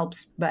tracking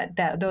helps, but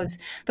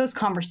those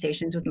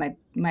conversations with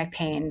my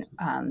pain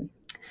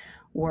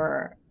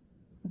were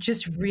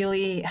just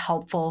really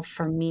helpful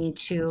for me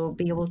to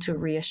be able to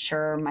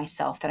reassure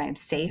myself that I am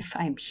safe,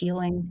 I am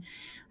healing,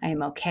 I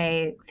am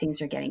okay,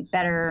 things are getting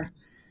better.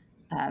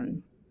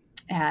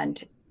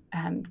 And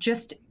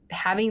just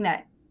having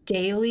that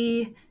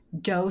daily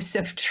dose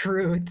of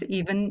truth,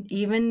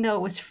 even though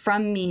it was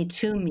from me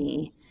to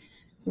me,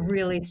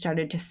 really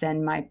started to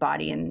send my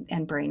body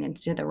and brain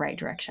into the right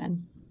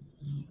direction.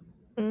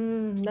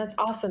 That's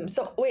awesome.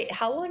 So wait,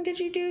 how long did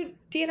you do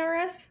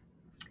DNRS?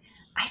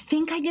 I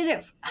think I did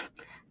it.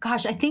 I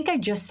think I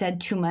just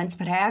said 2 months,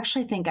 but I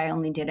actually think I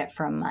only did it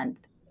for a month.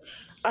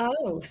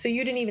 Oh, so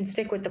you didn't even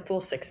stick with the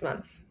full 6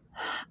 months?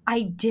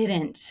 I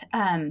didn't.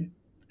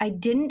 I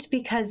didn't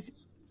because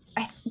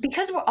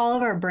all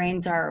of our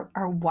brains are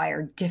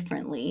wired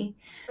differently.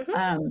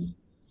 Mm-hmm.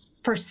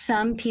 For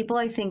some people,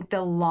 I think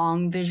the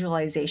long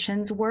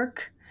visualizations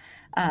work.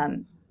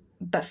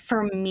 But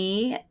for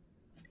me,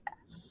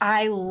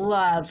 I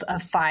love a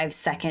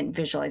 5-second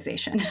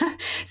visualization.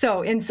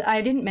 So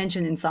I didn't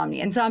mention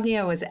insomnia.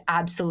 Insomnia was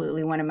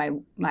absolutely one of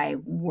my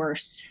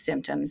worst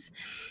symptoms.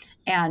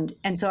 And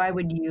so I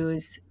would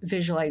use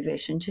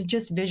visualization to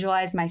just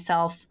visualize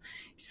myself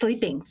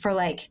sleeping for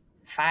like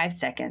 5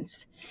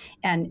 seconds.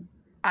 And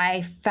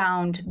I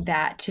found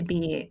that to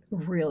be a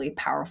really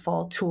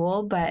powerful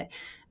tool, but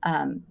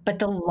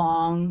the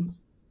long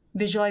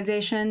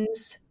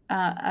visualizations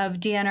of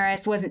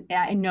DNRS wasn't.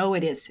 I know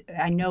it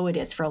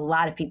is for a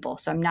lot of people.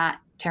 So I'm not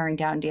tearing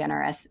down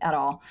DNRS at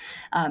all.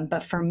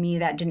 But for me,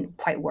 that didn't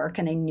quite work,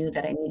 and I knew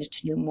that I needed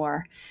to do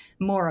more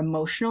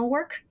emotional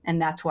work,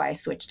 and that's why I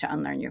switched to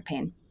Unlearn Your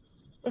Pain.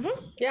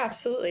 Mm-hmm. Yeah,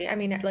 absolutely. I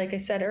mean, like I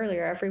said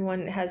earlier,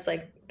 everyone has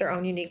like their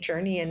own unique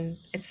journey, and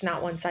it's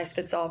not one size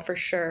fits all for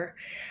sure.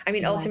 I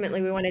mean,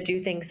 ultimately, we want to do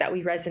things that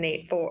we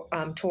resonate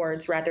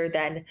towards rather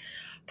than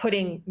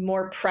putting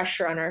more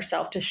pressure on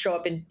ourselves to show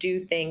up and do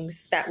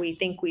things that we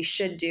think we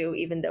should do,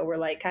 even though we're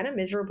like kind of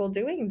miserable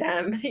doing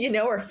them,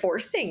 or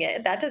forcing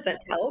it. That doesn't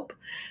help.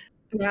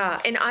 Yeah.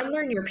 And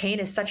Unlearn Your Pain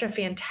is such a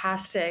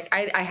fantastic,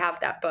 I have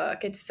that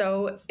book. It's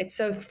so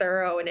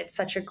thorough, and it's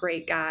such a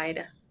great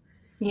guide.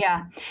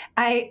 Yeah.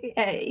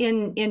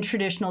 In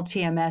traditional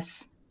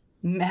TMS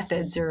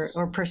methods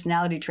or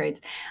personality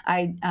traits,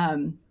 I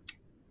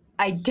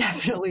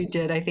definitely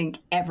did, I think,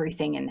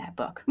 everything in that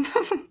book.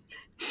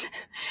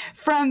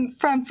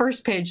 From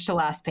first page to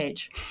last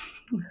page.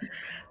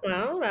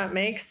 Well, that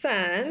makes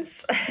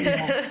sense.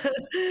 Yeah.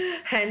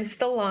 Hence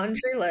the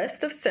laundry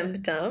list of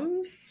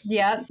symptoms.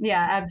 Yeah,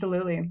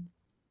 absolutely.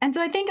 And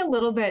so I think a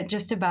little bit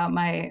just about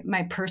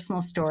my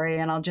personal story,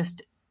 and I'll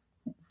just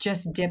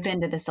dip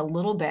into this a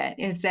little bit,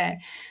 is that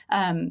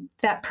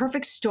that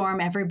perfect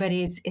storm,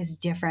 everybody's is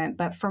different.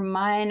 But for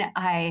mine,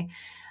 I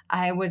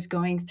was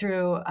going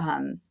through,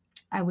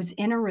 I was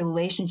in a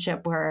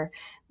relationship where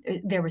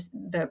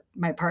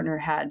my partner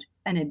had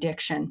an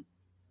addiction.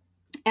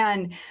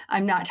 And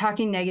I'm not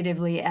talking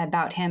negatively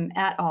about him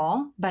at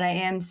all, but I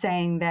am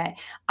saying that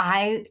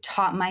I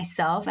taught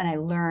myself and I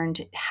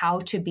learned how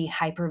to be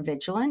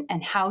hypervigilant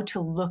and how to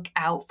look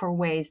out for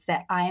ways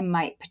that I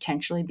might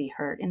potentially be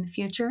hurt in the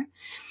future.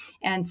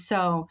 And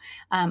so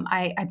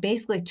I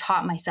basically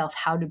taught myself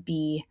how to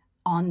be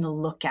on the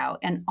lookout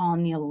and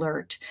on the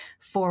alert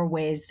for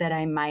ways that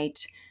I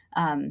might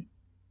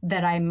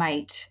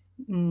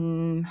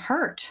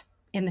hurt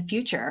in the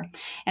future.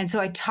 And so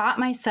I taught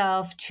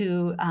myself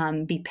to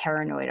be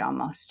paranoid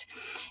almost.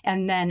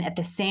 And then at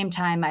the same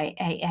time, I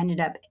ended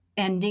up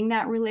ending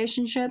that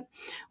relationship,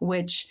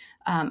 which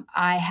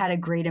I had a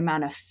great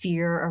amount of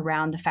fear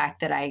around the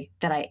fact that I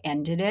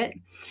ended it.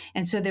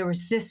 And so there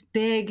was this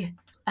big,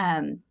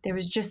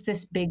 just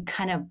this big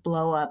kind of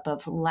blow up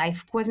of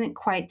life wasn't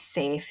quite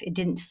safe. It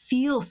didn't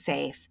feel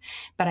safe,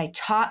 but I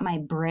taught my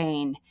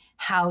brain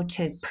how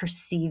to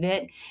perceive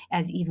it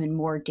as even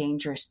more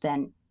dangerous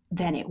than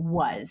it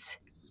was,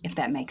 if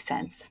that makes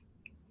sense.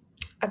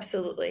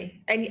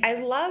 Absolutely. And I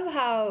love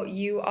how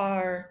you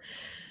are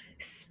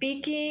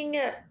speaking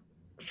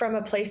from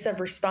a place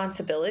of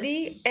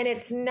responsibility, and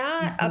it's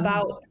not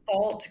about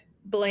fault,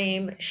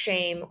 blame,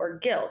 shame, or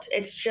guilt.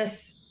 It's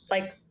just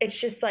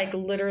like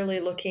literally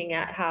looking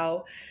at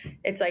how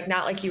it's like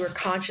not like you were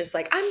conscious,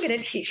 like I'm going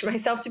to teach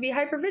myself to be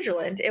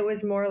hypervigilant. It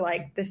was more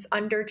like this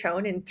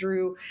undertone, and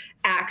through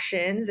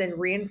actions and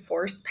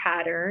reinforced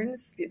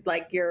patterns,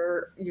 like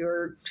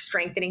you're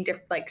strengthening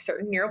like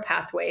certain neural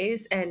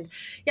pathways. And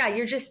yeah,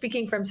 you're just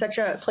speaking from such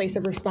a place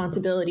of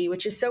responsibility,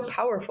 which is so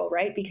powerful,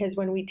 right? Because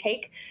when we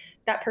take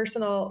that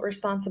personal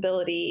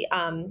responsibility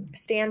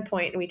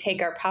standpoint and we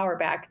take our power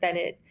back,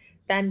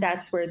 then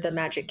that's where the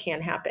magic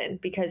can happen,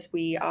 because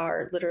we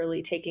are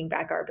literally taking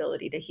back our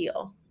ability to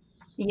heal.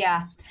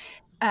 Yeah.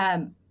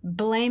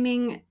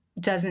 Blaming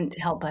doesn't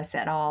help us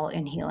at all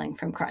in healing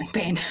from chronic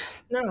pain.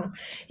 No.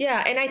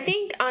 Yeah. And I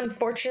think,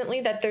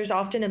 unfortunately, that there's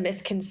often a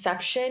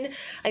misconception.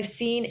 I've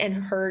seen and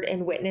heard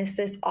and witnessed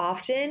this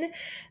often,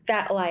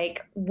 that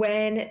like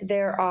when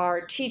there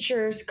are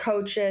teachers,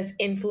 coaches,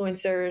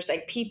 influencers,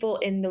 like people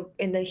in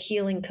the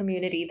healing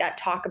community that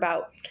talk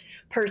about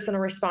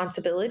personal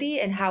responsibility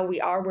and how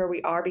we are where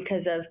we are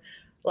because of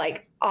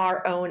like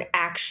our own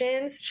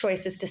actions,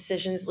 choices,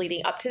 decisions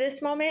leading up to this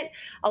moment,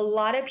 a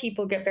lot of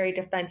people get very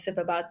defensive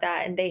about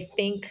that, and they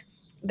think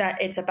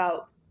that it's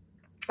about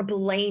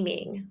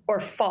blaming or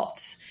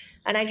fault.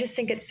 And I just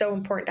think it's so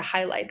important to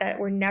highlight that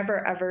we're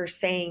never ever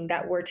saying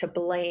that we're to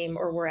blame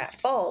or we're at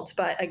fault,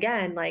 but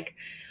again, like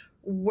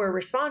we're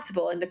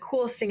responsible. And the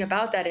coolest thing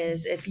about that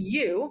is if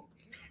you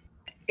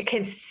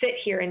can sit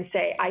here and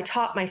say, I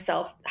taught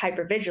myself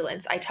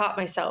hypervigilance. I taught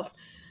myself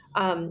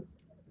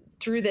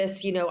through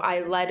this,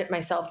 I led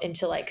myself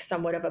into like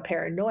somewhat of a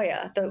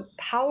paranoia. The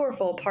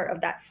powerful part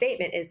of that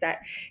statement is that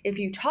if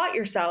you taught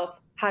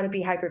yourself how to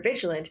be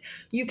hypervigilant,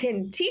 you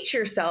can teach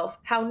yourself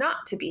how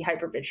not to be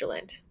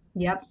hypervigilant.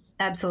 Yep,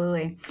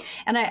 absolutely.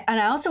 And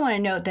I also want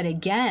to note that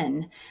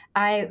again,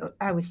 I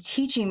was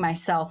teaching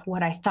myself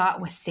what I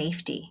thought was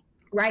safety.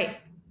 Right.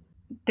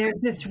 There's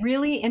this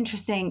really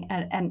interesting,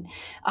 and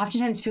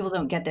oftentimes people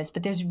don't get this,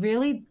 but there's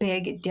really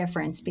big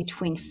difference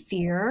between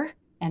fear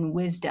and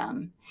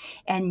wisdom.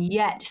 And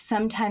yet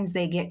sometimes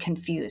they get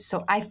confused.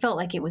 So I felt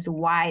like it was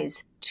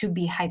wise to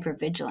be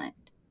hypervigilant.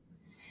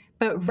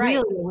 But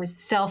really it was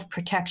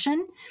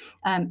self-protection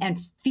and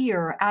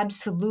fear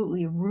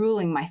absolutely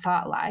ruling my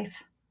thought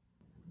life.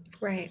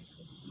 Right.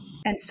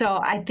 And so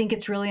I think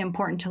it's really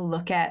important to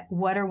look at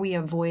what are we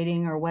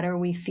avoiding or what are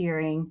we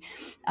fearing,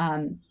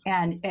 and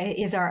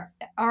is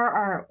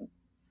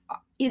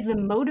is the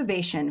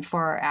motivation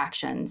for our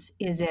actions,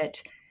 is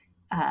it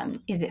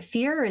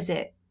fear or is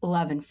it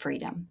love and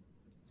freedom?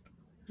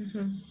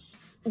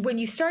 When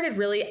you started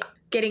really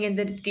getting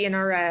into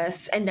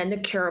DNRS and then the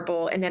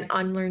curable and then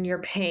unlearn your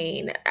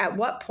pain, at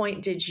what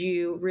point did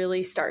you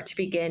really start to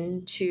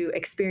begin to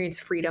experience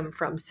freedom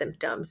from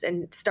symptoms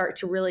and start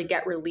to really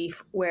get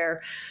relief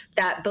where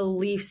that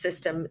belief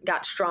system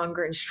got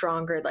stronger and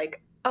stronger?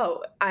 Like,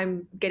 oh,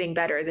 I'm getting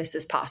better. This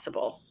is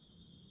possible.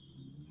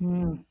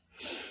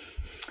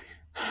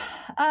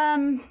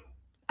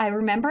 I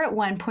remember at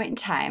one point in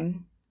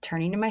time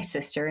turning to my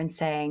sister and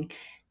saying,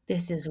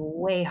 this is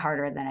way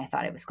harder than I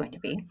thought it was going to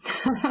be.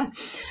 Not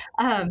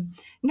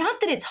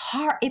that it's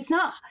hard. It's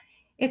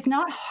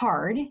not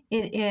hard.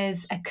 It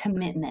is a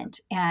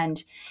commitment,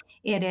 and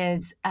it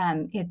is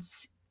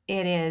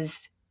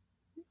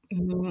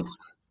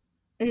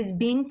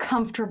being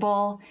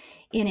comfortable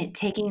in it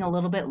taking a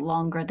little bit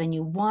longer than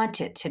you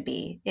want it to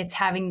be. It's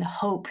having the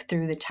hope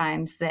through the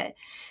times that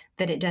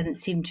it doesn't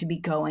seem to be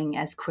going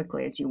as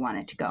quickly as you want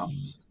it to go.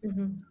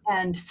 Mm-hmm.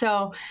 And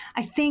so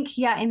I think,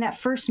 in that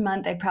first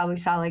month, I probably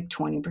saw like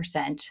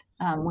 20%,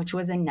 which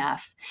was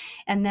enough.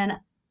 And then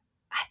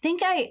I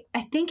think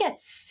at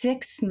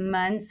 6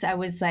 months, I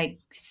was like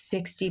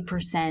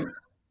 60%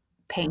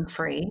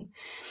 pain-free,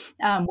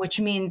 which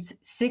means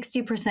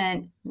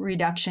 60%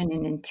 reduction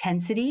in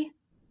intensity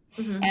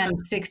and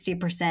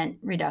 60%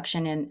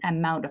 reduction in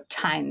amount of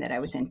time that I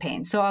was in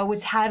pain. So I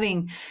was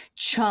having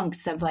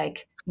chunks of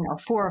like,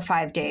 4 or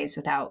 5 days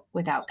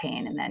without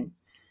pain, and then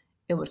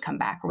it would come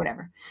back or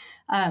whatever.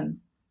 And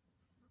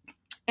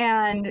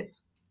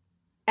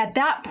at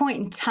that point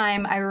in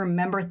time, I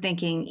remember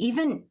thinking,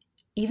 even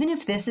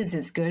if this is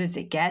as good as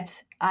it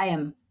gets, I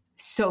am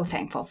so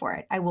thankful for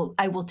it. I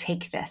will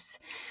take this.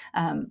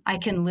 I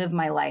can live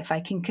my life. I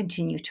can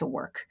continue to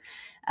work,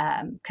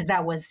 because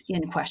that was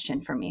in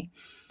question for me.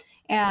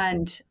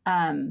 And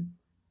I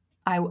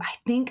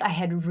think I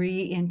had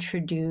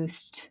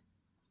reintroduced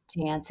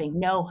dancing.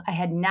 No, I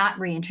had not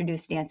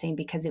reintroduced dancing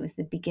because it was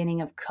the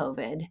beginning of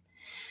COVID.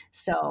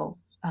 So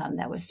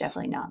that was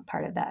definitely not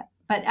part of that.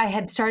 But I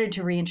had started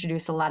to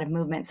reintroduce a lot of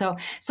movement. So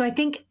I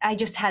think I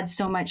just had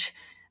so much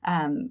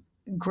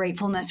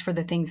gratefulness for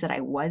the things that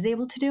I was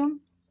able to do.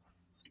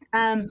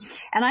 And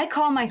I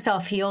call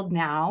myself healed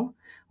now,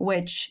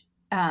 which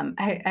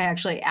I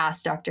actually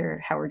asked Dr.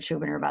 Howard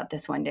Schubiner about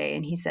this one day,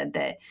 and he said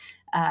that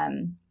I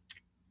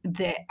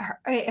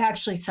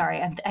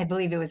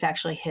believe it was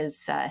actually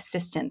his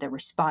assistant that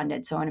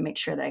responded. So I want to make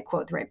sure that I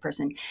quote the right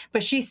person.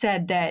 But she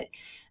said that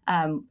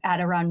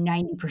at around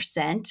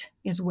 90%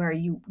 is where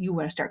you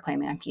want to start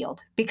claiming I'm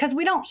healed, because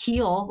we don't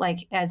heal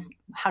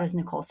how does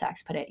Nicole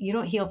Sachs put it? You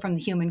don't heal from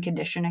the human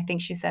condition, I think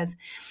she says.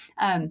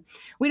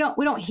 We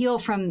don't heal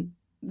from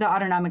the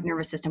autonomic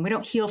nervous system. We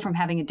don't heal from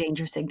having a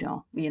danger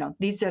signal.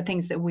 These are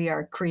things that we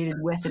are created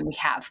with and we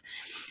have.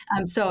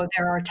 So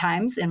there are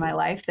times in my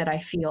life that I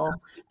feel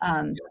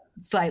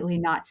slightly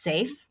not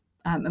safe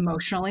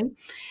emotionally.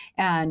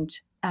 And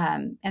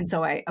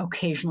so I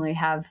occasionally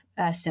have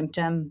a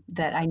symptom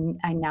that I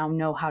now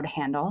know how to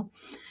handle.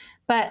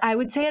 But I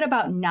would say at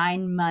about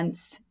 9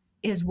 months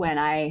is when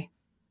I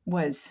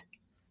was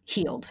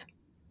healed.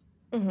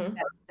 Mm-hmm.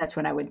 That's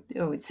when I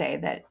would say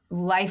that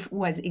life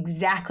was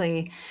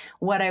exactly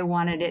what I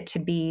wanted it to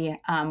be,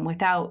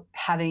 without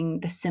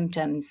having the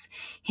symptoms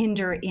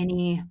hinder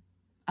anything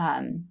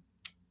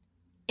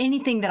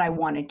that I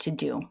wanted to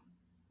do.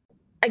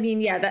 I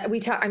mean, yeah, that we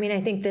talk. I mean, I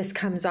think this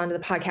comes onto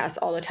the podcast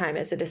all the time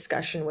as a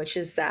discussion, which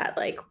is that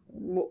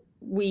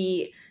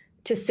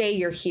to say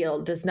you're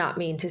healed does not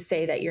mean to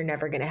say that you're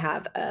never going to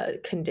have a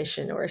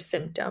condition or a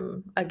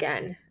symptom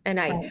again. And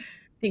I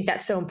think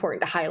that's so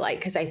important to highlight,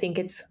 because I think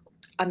it's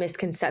a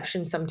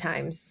misconception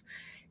sometimes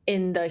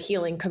in the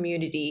healing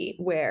community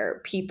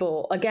where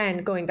people,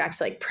 again, going back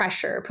to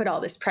pressure, put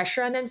all this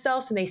pressure on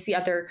themselves, and they see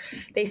other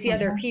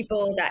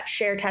people that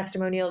share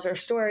testimonials or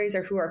stories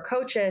or who are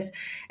coaches,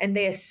 and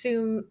they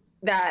assume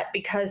that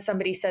because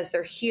somebody says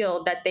they're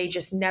healed, that they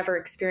just never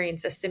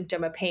experience a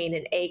symptom, a pain,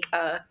 an ache,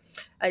 a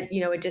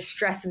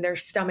distress in their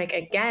stomach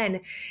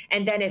again.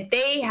 And then if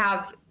they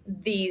have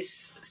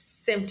these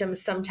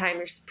symptoms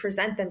sometimes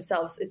present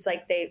themselves, it's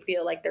like they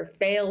feel like they're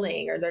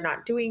failing or they're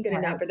not doing good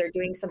enough, or they're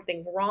doing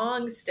something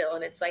wrong still.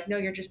 And it's like, no,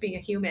 you're just being a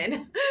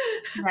human.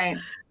 Right.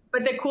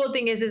 But the cool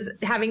thing is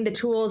having the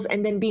tools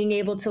and then being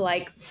able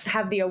to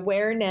have the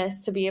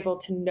awareness to be able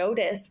to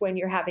notice when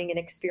you're having an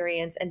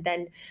experience. And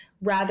then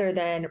rather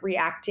than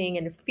reacting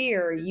in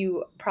fear,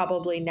 you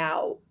probably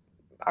now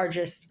are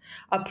just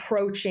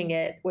approaching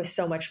it with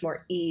so much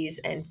more ease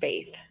and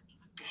faith.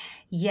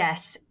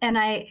 Yes. And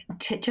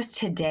just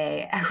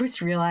today, I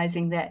was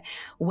realizing that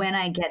when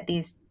I get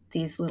these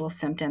little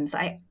symptoms,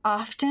 I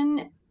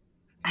actually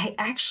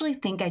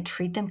think I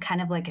treat them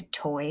kind of like a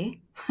toy,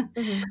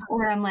 mm-hmm.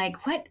 where I'm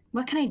like,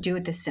 what can I do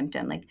with this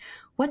symptom? Like,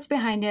 what's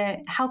behind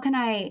it? How can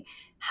I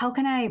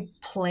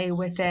play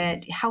with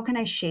it? How can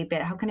I shape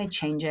it? How can I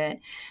change it?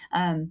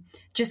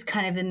 Just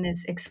kind of in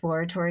this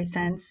exploratory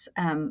sense.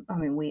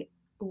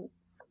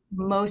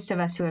 Most of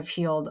us who have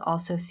healed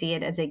also see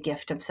it as a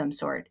gift of some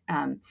sort.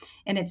 And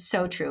it's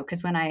so true,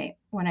 because when I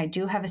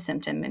do have a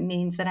symptom, it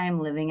means that I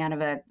am living out of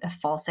a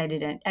false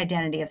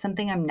identity of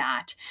something I'm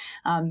not,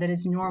 that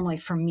is normally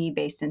for me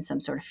based in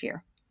some sort of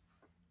fear.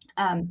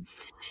 And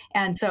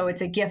so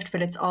it's a gift,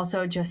 but it's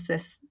also just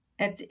this,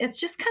 it's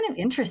just kind of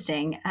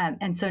interesting.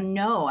 And so,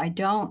 no, I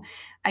don't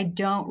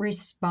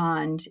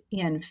respond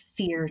in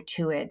fear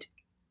to it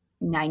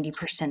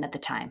 90% of the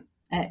time.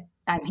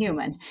 I'm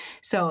human.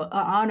 So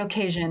on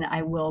occasion,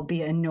 I will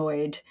be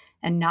annoyed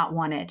and not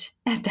want it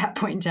at that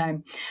point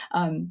in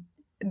time.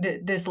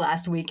 This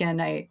last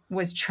weekend, I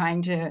was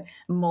trying to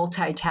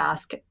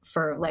multitask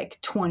for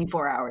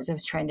 24 hours. I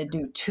was trying to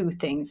do 2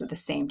 things at the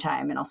same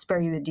time, and I'll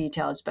spare you the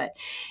details, but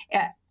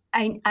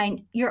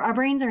our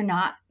brains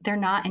they're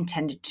not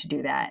intended to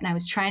do that. And I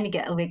was trying to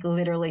get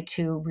literally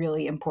 2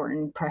 really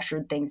important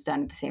pressured things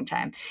done at the same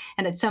time.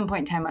 And at some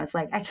point in time, I was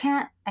like, I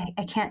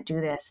can't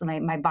do this.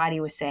 And my body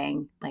was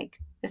saying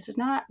this is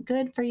not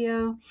good for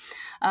you.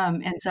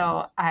 And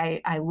so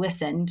I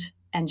listened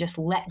and just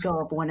let go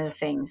of one of the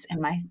things,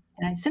 and my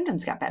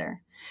symptoms got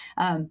better.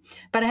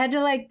 But I had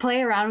to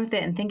play around with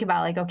it and think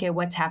about okay,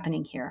 what's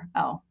happening here?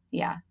 Oh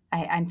yeah.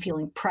 I'm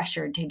feeling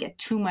pressured to get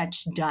too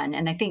much done.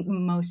 And I think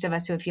most of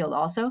us who have healed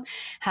also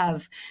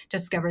have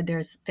discovered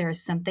there's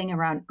something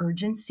around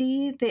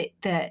urgency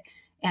that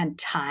and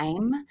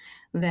time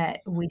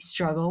that we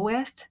struggle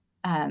with.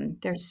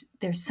 There's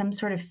some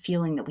sort of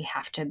feeling that we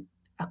have to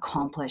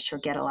accomplish or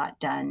get a lot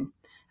done.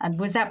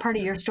 Was that part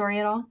of your story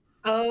at all?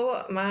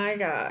 Oh my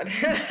God.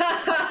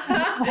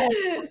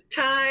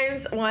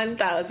 Times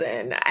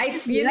 1,000. I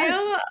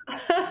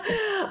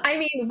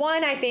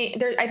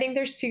think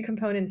there's 2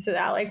 components to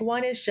that.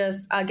 One is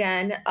just,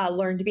 again,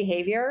 learned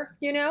behavior,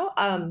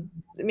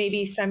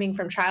 maybe stemming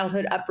from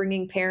childhood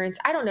upbringing, parents,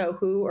 I don't know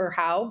who or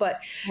how,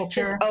 but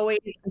just always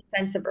a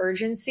sense of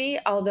urgency.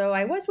 Although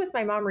I was with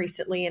my mom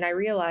recently and I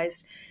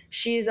realized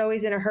she is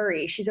always in a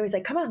hurry. She's always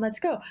like, come on, let's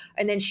go.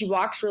 And then she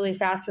walks really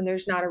fast when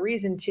there's not a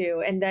reason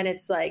to. And then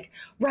it's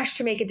rush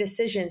to make a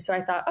decision. So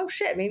I thought, oh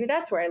shit, maybe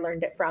that's where I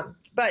learned it from.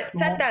 But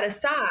set that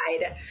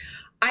aside.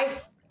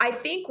 I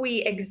think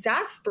we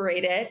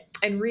exasperate it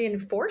and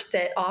reinforce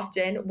it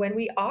often when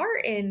we are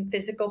in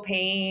physical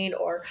pain,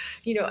 or,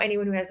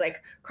 anyone who has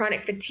like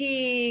chronic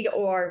fatigue,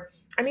 or,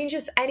 I mean,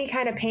 just any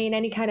kind of pain,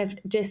 any kind of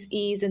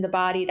dis-ease in the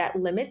body that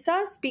limits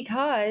us,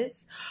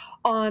 because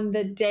on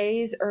the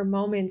days or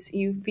moments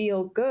you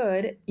feel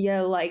good, you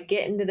like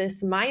get into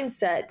this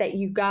mindset that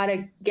you got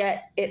to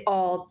get it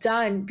all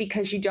done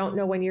because you don't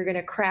know when you're going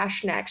to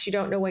crash next. You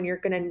don't know when you're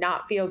going to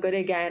not feel good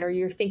again, or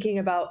you're thinking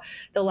about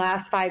the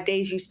last 5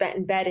 days you spent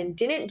in bed and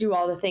didn't do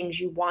all the things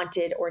you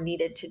wanted or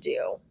needed to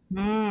do.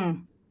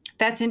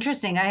 That's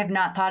interesting. I have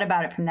not thought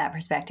about it from that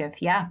perspective.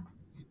 Yeah,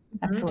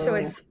 absolutely. So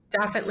it's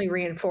definitely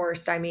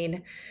reinforced. I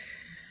mean,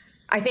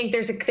 I think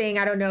there's a thing,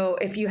 I don't know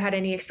if you had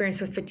any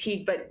experience with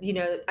fatigue, but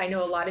I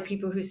know a lot of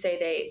people who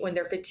say when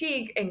they're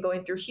fatigued and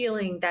going through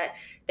healing, that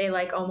they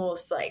like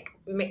almost like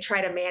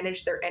try to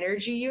manage their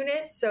energy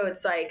units. So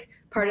it's like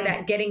part of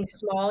that getting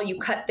small, you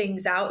cut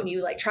things out and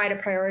you like try to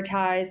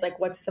prioritize like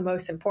what's the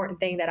most important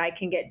thing that I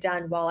can get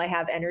done while I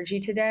have energy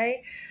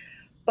today.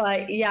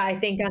 But yeah, I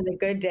think on the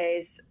good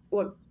days,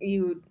 what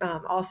you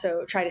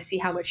also try to see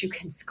how much you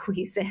can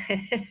squeeze in.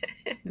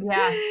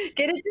 Yeah.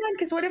 Get it done.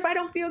 Because what if I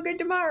don't feel good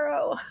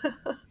tomorrow?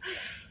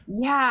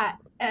 Yeah.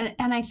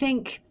 And I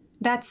think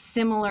that's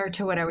similar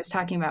to what I was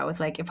talking about with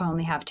like, if I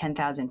only have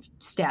 10,000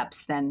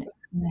 steps, then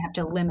I have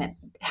to limit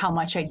how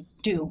much I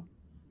do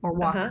or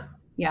walk.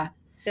 Yeah.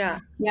 Yeah.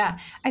 Yeah.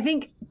 I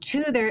think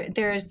too,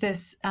 there's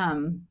this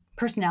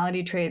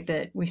personality trait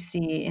that we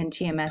see in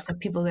TMS of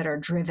people that are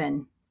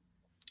driven.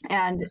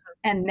 And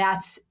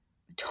that's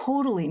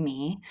totally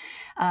me.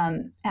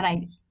 And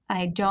I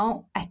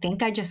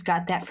think I just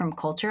got that from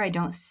culture. I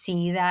don't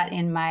see that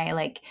in my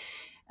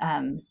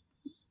I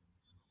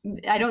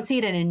don't see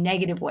it in a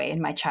negative way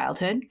in my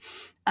childhood.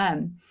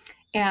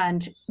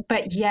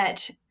 But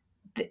yet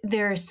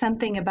there's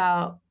something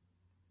about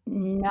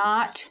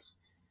not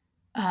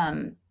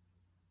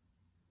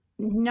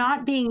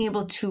being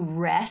able to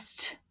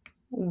rest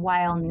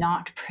while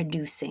not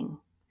producing,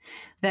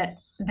 that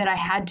I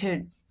had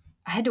to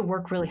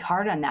work really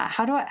hard on that.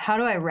 How do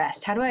I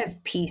rest? How do I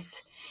have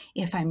peace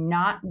if I'm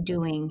not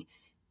doing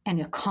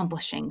and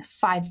accomplishing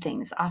 5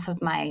 things off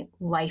of my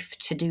life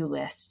to-do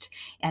list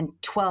and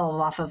 12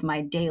 off of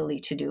my daily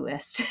to-do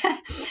list?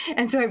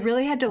 And so I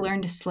really had to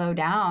learn to slow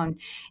down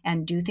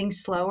and do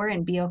things slower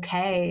and be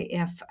okay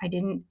if I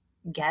didn't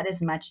get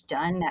as much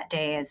done that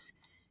day as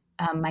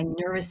my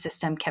nervous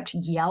system kept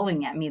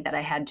yelling at me that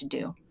I had to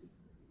do.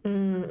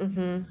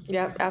 Mm-hmm.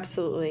 Yep,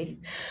 absolutely.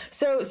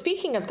 So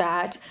speaking of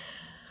that,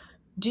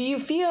 do you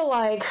feel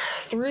like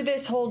through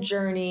this whole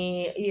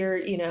journey, you're,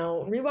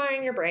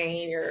 rewiring your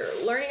brain, you're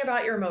learning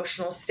about your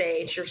emotional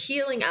states, your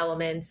healing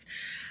elements,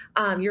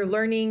 you're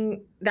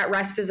learning that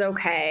rest is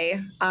okay,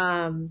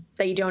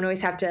 that you don't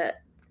always have to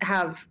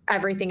have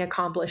everything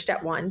accomplished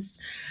at once.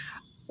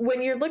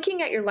 When you're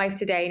looking at your life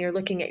today and you're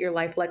looking at your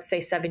life, let's say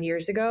 7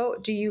 years ago,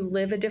 do you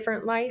live a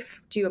different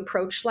life? Do you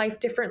approach life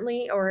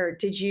differently? Or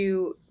did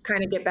you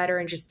kind of get better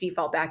and just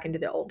default back into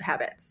the old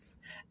habits?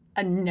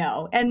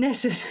 No. And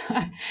this is,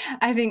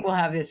 I think we'll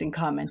have this in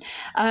common.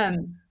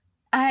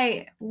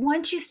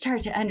 Once you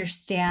start to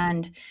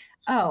understand,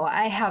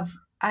 I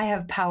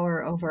have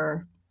power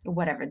over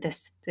whatever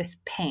this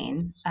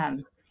pain,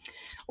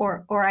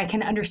 or I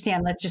can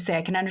understand, let's just say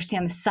I can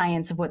understand the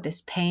science of what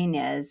this pain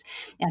is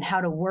and how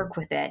to work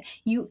with it.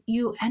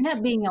 You end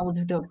up being able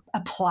to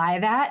apply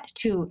that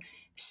to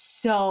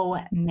so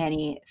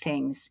many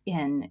things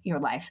in your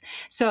life.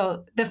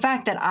 So the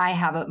fact that I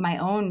have my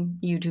own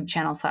YouTube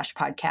channel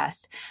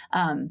 /podcast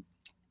and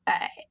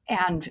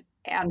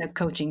a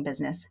coaching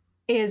business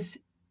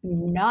is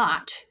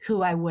not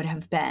who I would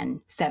have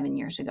been 7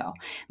 years ago.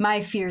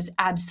 My fears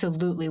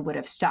absolutely would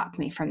have stopped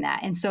me from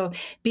that. And so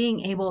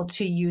being able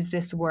to use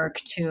this work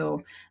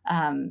to,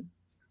 to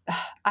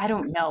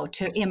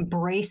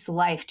embrace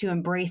life, to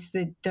embrace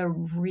the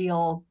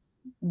real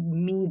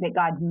me that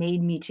God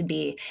made me to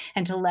be,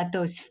 and to let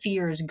those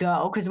fears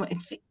go. Because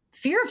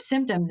fear of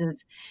symptoms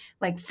is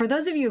like, for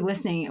those of you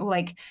listening,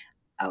 like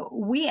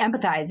we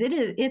empathize.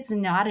 It's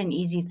not an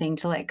easy thing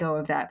to let go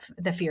of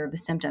the fear of the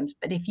symptoms.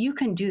 But if you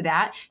can do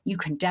that, you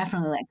can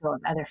definitely let go of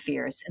other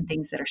fears and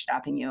things that are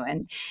stopping you,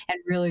 and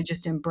really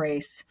just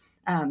embrace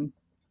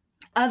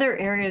other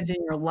areas in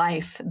your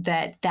life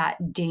that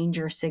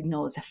danger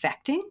signal is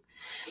affecting.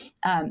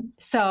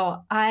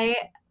 So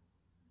I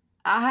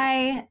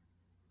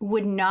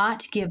would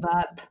not give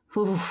up.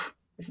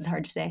 This is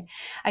hard to say.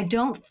 I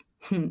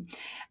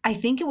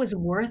think it was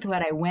worth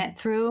what I went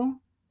through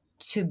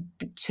to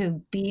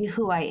be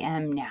who I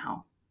am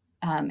now,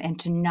 and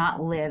to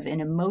not live in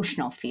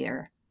emotional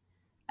fear,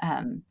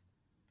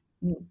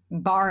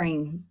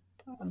 barring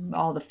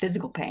all the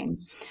physical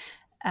pain.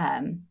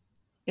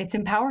 It's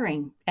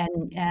empowering.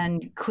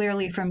 And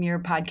clearly from your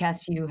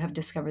podcast, you have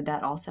discovered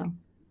that also.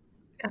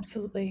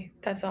 Absolutely.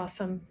 That's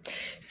awesome.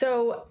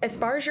 So, as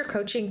far as your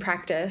coaching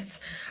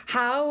practice,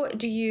 how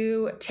do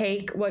you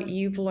take what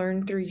you've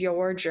learned through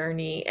your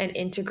journey and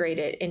integrate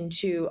it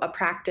into a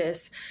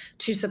practice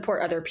to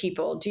support other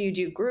people? Do you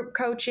do group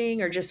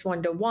coaching or just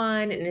one to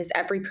one? And is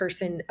every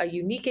person a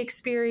unique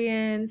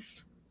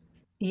experience?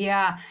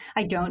 Yeah,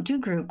 I don't do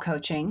group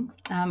coaching.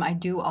 I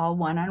do all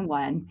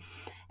one-on-one.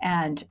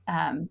 And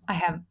I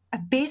have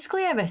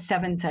a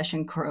 7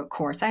 session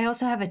course. I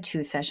also have a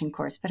 2 session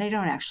course, but I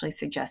don't actually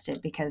suggest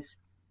it because,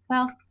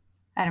 well,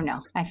 I don't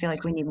know. I feel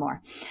like we need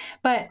more.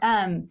 But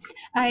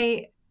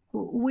I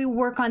we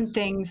work on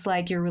things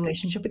like your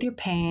relationship with your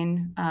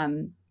pain,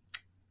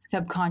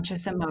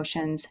 subconscious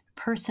emotions,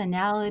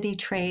 personality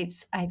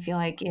traits. I feel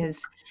like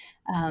is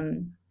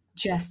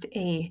just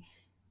a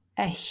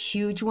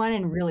huge one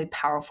and really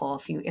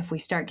powerful if we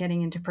start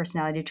getting into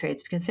personality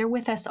traits because they're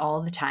with us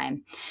all the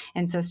time.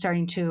 And so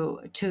starting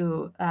to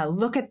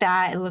look at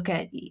that and look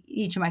at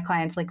each of my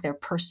clients like their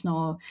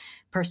personal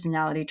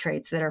personality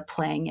traits that are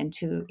playing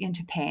into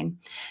pain.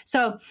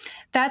 So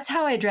that's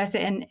how I address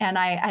it. And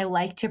I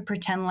like to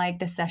pretend like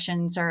the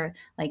sessions are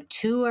like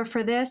 2 are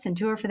for this and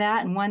 2 are for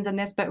that and 1's on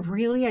this, but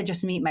really I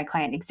just meet my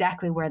client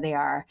exactly where they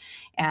are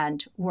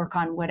and work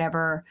on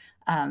whatever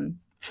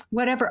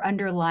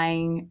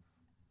underlying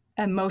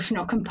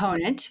emotional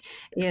component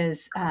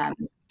is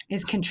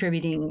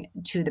contributing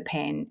to the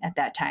pain at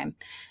that time.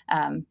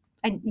 I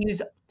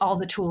use all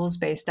the tools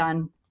based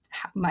on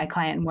my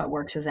client and what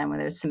works with them,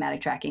 whether it's somatic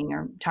tracking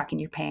or talking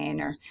to your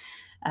pain or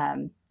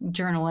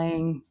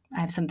journaling. I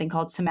have something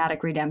called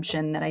somatic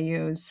redemption that I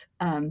use.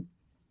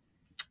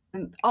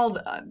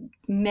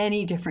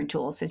 Many different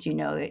tools, as you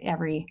know, that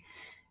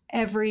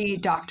every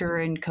doctor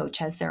and coach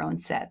has their own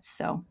sets.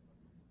 So,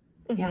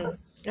 yeah.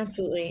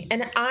 Absolutely.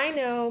 And I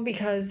know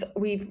because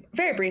we've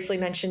very briefly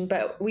mentioned,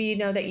 but we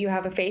know that you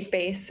have a faith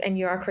base and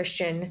you are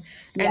Christian. And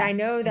Yes. I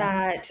know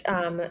that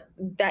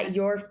that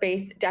your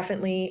faith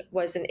definitely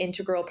was an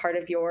integral part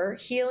of your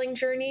healing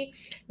journey.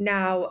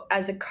 Now,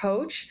 as a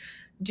coach,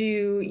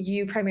 do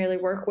you primarily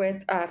work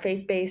with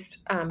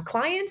faith-based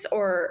clients,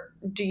 or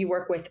do you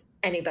work with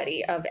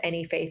anybody of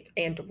any faith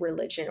and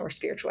religion or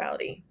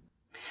spirituality?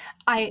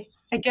 I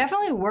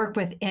definitely work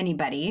with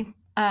anybody.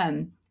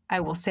 I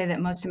will say that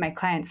most of my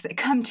clients that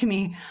come to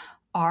me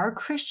are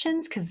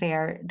Christians because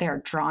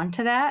they're drawn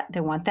to that.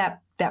 They want that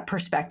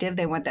perspective.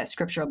 They want that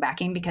scriptural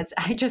backing because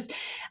I just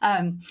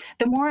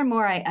the more and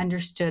more I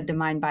understood the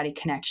mind body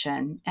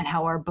connection and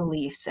how our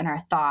beliefs and our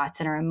thoughts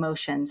and our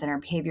emotions and our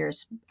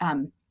behaviors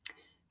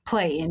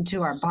play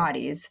into our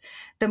bodies,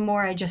 the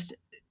more I just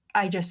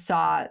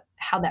saw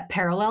how that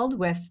paralleled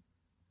with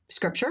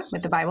scripture,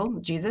 with the Bible,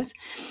 with Jesus.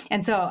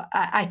 And so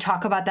I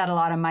talk about that a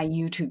lot on my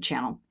YouTube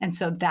channel. And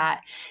so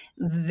that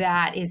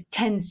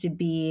tends to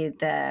be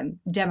the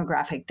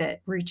demographic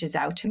that reaches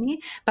out to me.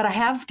 But I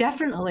have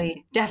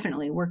definitely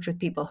worked with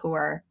people who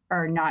are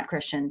not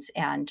Christians,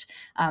 and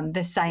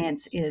the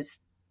science is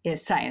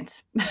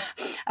science.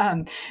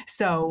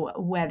 So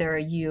whether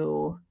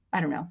I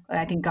don't know.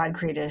 I think God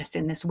created us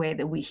in this way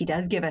that He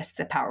does give us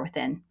the power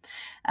within.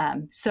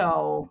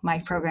 So my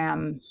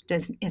program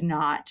is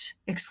not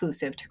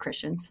exclusive to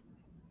Christians.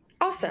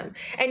 Awesome.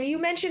 And you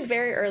mentioned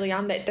very early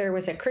on that there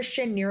was a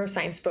Christian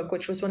neuroscience book,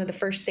 which was one of the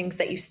first things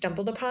that you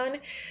stumbled upon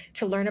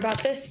to learn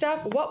about this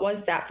stuff. What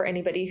was that for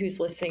anybody who's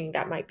listening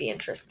that might be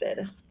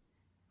interested?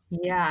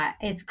 Yeah,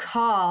 it's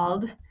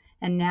called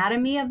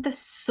Anatomy of the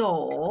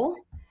Soul,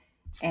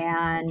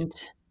 and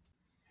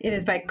it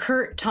is by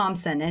Curt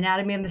Thompson,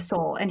 Anatomy of the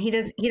Soul. And he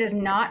does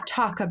not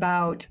talk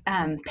about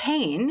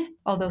pain,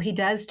 although he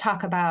does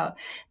talk about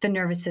the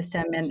nervous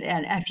system and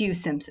a few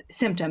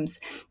symptoms.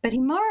 But he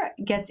more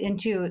gets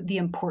into the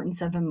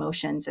importance of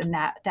emotions and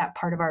that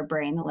part of our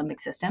brain, the limbic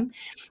system,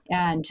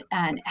 and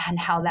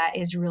how that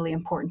is really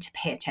important to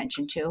pay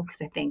attention to.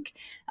 Because I think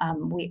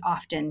we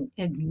often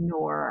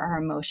ignore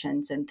our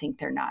emotions and think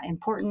they're not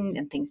important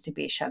and things to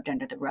be shoved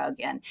under the rug.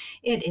 And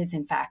it is,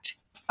 in fact,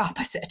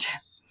 opposite.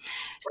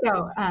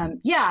 So,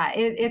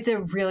 it's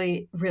a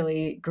really,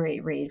 really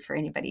great read for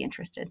anybody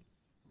interested.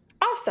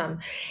 Awesome.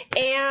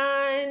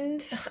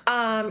 And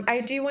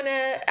I do want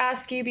to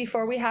ask you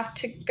before we have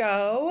to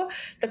go,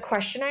 the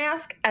question I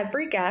ask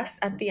every guest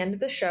at the end of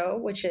the show,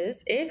 which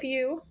is, if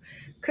you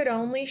could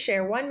only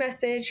share one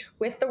message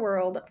with the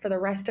world for the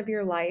rest of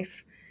your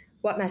life,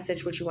 what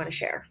message would you want to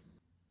share?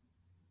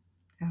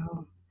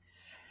 Oh.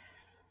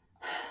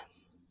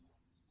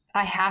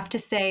 I have to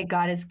say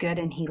God is good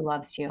and He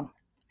loves you.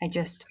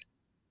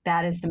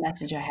 That is the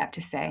message I have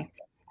to say.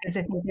 Because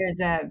I think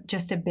there's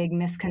just a big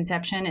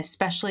misconception,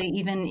 especially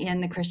even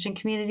in the Christian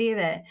community,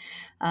 that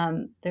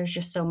there's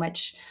just so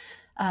much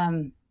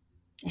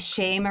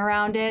shame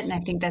around it. And I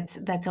think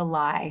that's a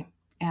lie.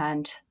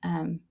 And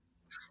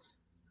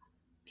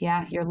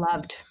you're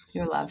loved.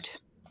 You're loved.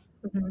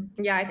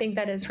 Yeah, I think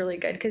that is really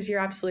good because you're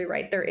absolutely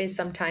right. There is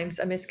sometimes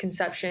a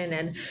misconception,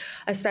 and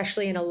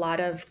especially in a lot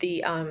of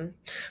the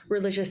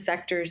religious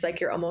sectors, like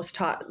you're almost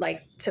taught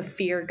like to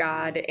fear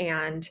God,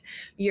 and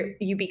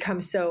you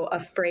become so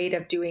afraid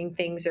of doing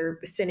things or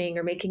sinning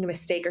or making a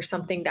mistake or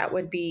something that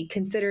would be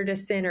considered a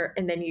sin,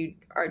 and then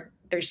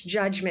there's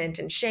judgment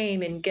and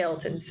shame and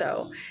guilt, and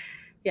so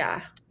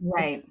yeah,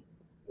 Right.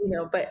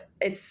 but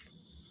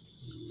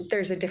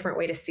there's a different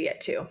way to see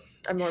it too,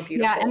 a more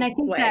beautiful Yeah, and I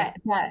think way.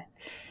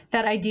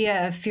 that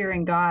idea of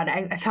fearing God,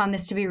 I found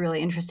this to be really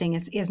interesting,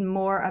 is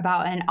more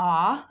about an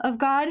awe of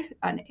God,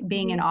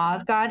 being in awe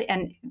of God.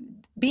 And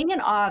being in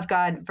awe of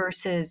God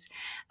versus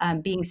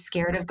being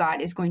scared of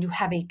God is going to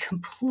have a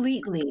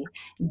completely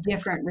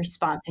different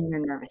response in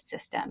your nervous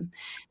system.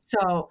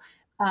 So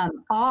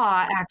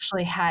awe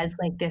actually has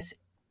like this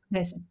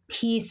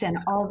peace and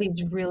all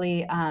these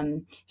really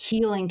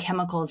healing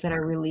chemicals that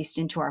are released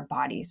into our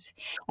bodies.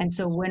 And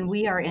so when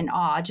we are in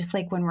awe, just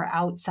like when we're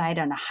outside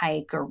on a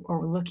hike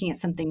or looking at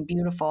something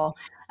beautiful,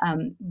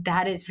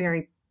 that is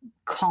very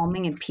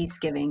calming and peace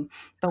giving.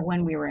 But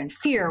when we were in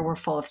fear, we're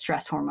full of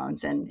stress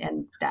hormones,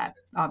 and that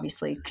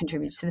obviously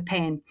contributes to the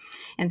pain.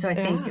 And so I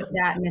think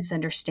that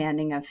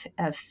misunderstanding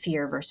of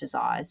fear versus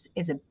awe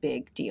is a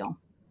big deal.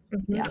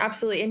 Yeah,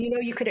 absolutely. And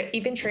you could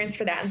even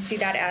transfer that and see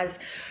that as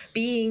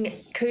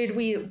could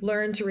we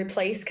learn to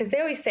replace, because they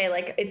always say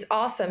like it's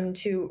awesome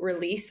to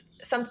release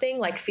something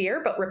like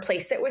fear, but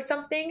replace it with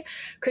something.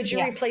 Could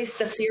you replace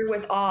the fear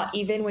with awe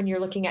even when you're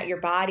looking at your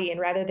body, and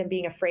rather than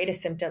being afraid of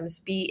symptoms,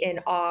 be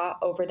in awe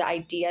over the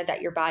idea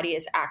that your body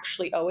is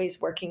actually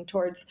always working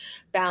towards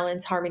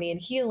balance, harmony,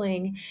 and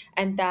healing,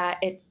 and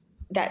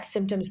that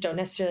symptoms don't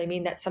necessarily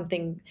mean that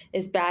something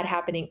is bad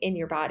happening in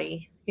your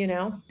body,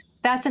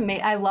 That's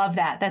amazing. I love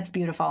that. That's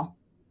beautiful.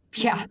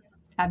 Yeah,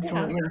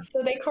 absolutely. Yeah,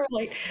 so they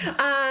correlate.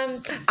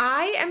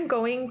 I am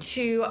going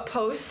to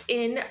post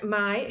in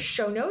my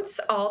show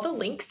notes all the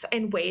links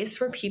and ways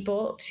for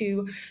people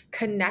to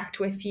connect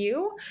with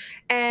you.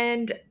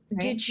 And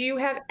did you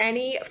have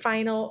any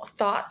final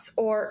thoughts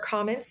or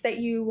comments that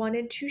you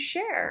wanted to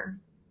share?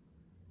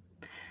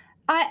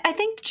 I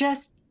think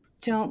just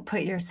don't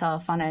put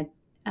yourself on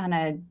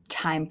a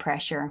time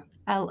pressure.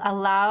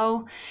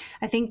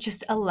 I think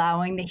just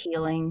allowing the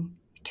healing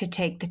to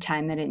take the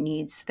time that it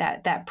needs,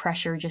 that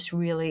pressure just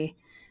really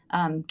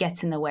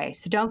gets in the way.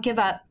 So don't give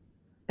up,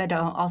 but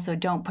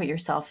don't put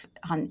yourself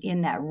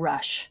in that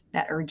rush,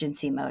 that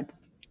urgency mode.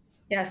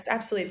 Yes,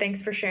 absolutely.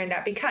 Thanks for sharing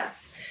that,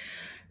 because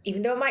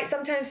even though it might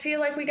sometimes feel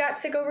like we got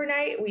sick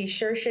overnight, we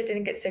sure shit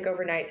didn't get sick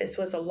overnight. This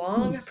was a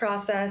long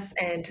process,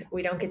 and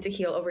we don't get to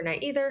heal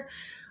overnight either.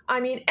 I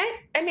mean,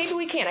 and maybe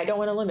we can. I don't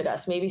want to limit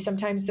us. Maybe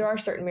sometimes there are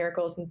certain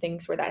miracles and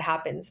things where that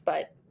happens,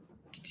 but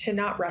to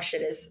not rush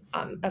it is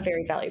a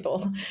very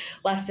valuable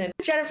lesson.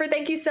 Jennifer,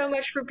 thank you so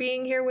much for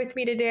being here with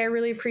me today. I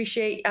really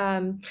appreciate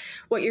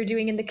what you're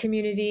doing in the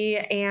community,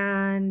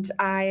 and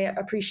I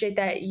appreciate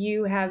that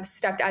you have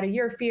stepped out of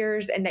your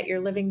fears and that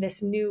you're living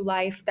this new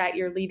life, that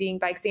you're leading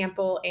by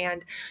example,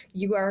 and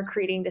you are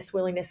creating this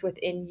willingness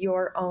within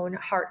your own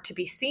heart to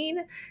be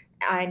seen.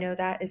 I know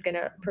that is going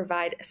to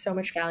provide so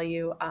much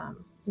value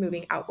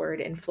moving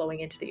outward and flowing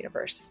into the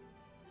universe.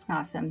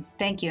 Awesome.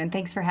 Thank you. And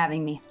thanks for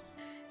having me.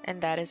 And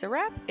that is a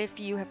wrap. If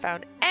you have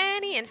found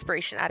any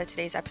inspiration out of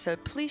today's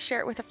episode, please share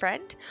it with a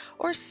friend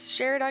or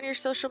share it on your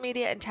social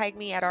media and tag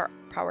me at Our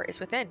Power Is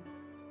Within.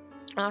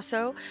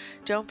 Also,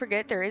 don't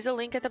forget there is a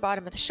link at the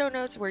bottom of the show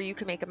notes where you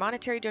can make a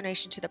monetary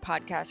donation to the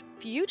podcast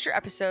future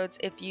episodes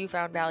if you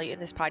found value in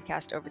this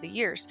podcast over the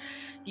years.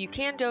 You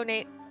can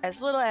donate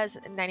as little as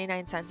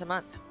 99 cents a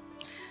month.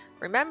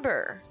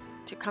 Remember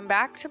to come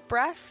back to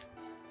breath,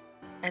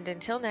 and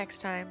until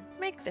next time,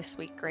 make this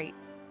week great.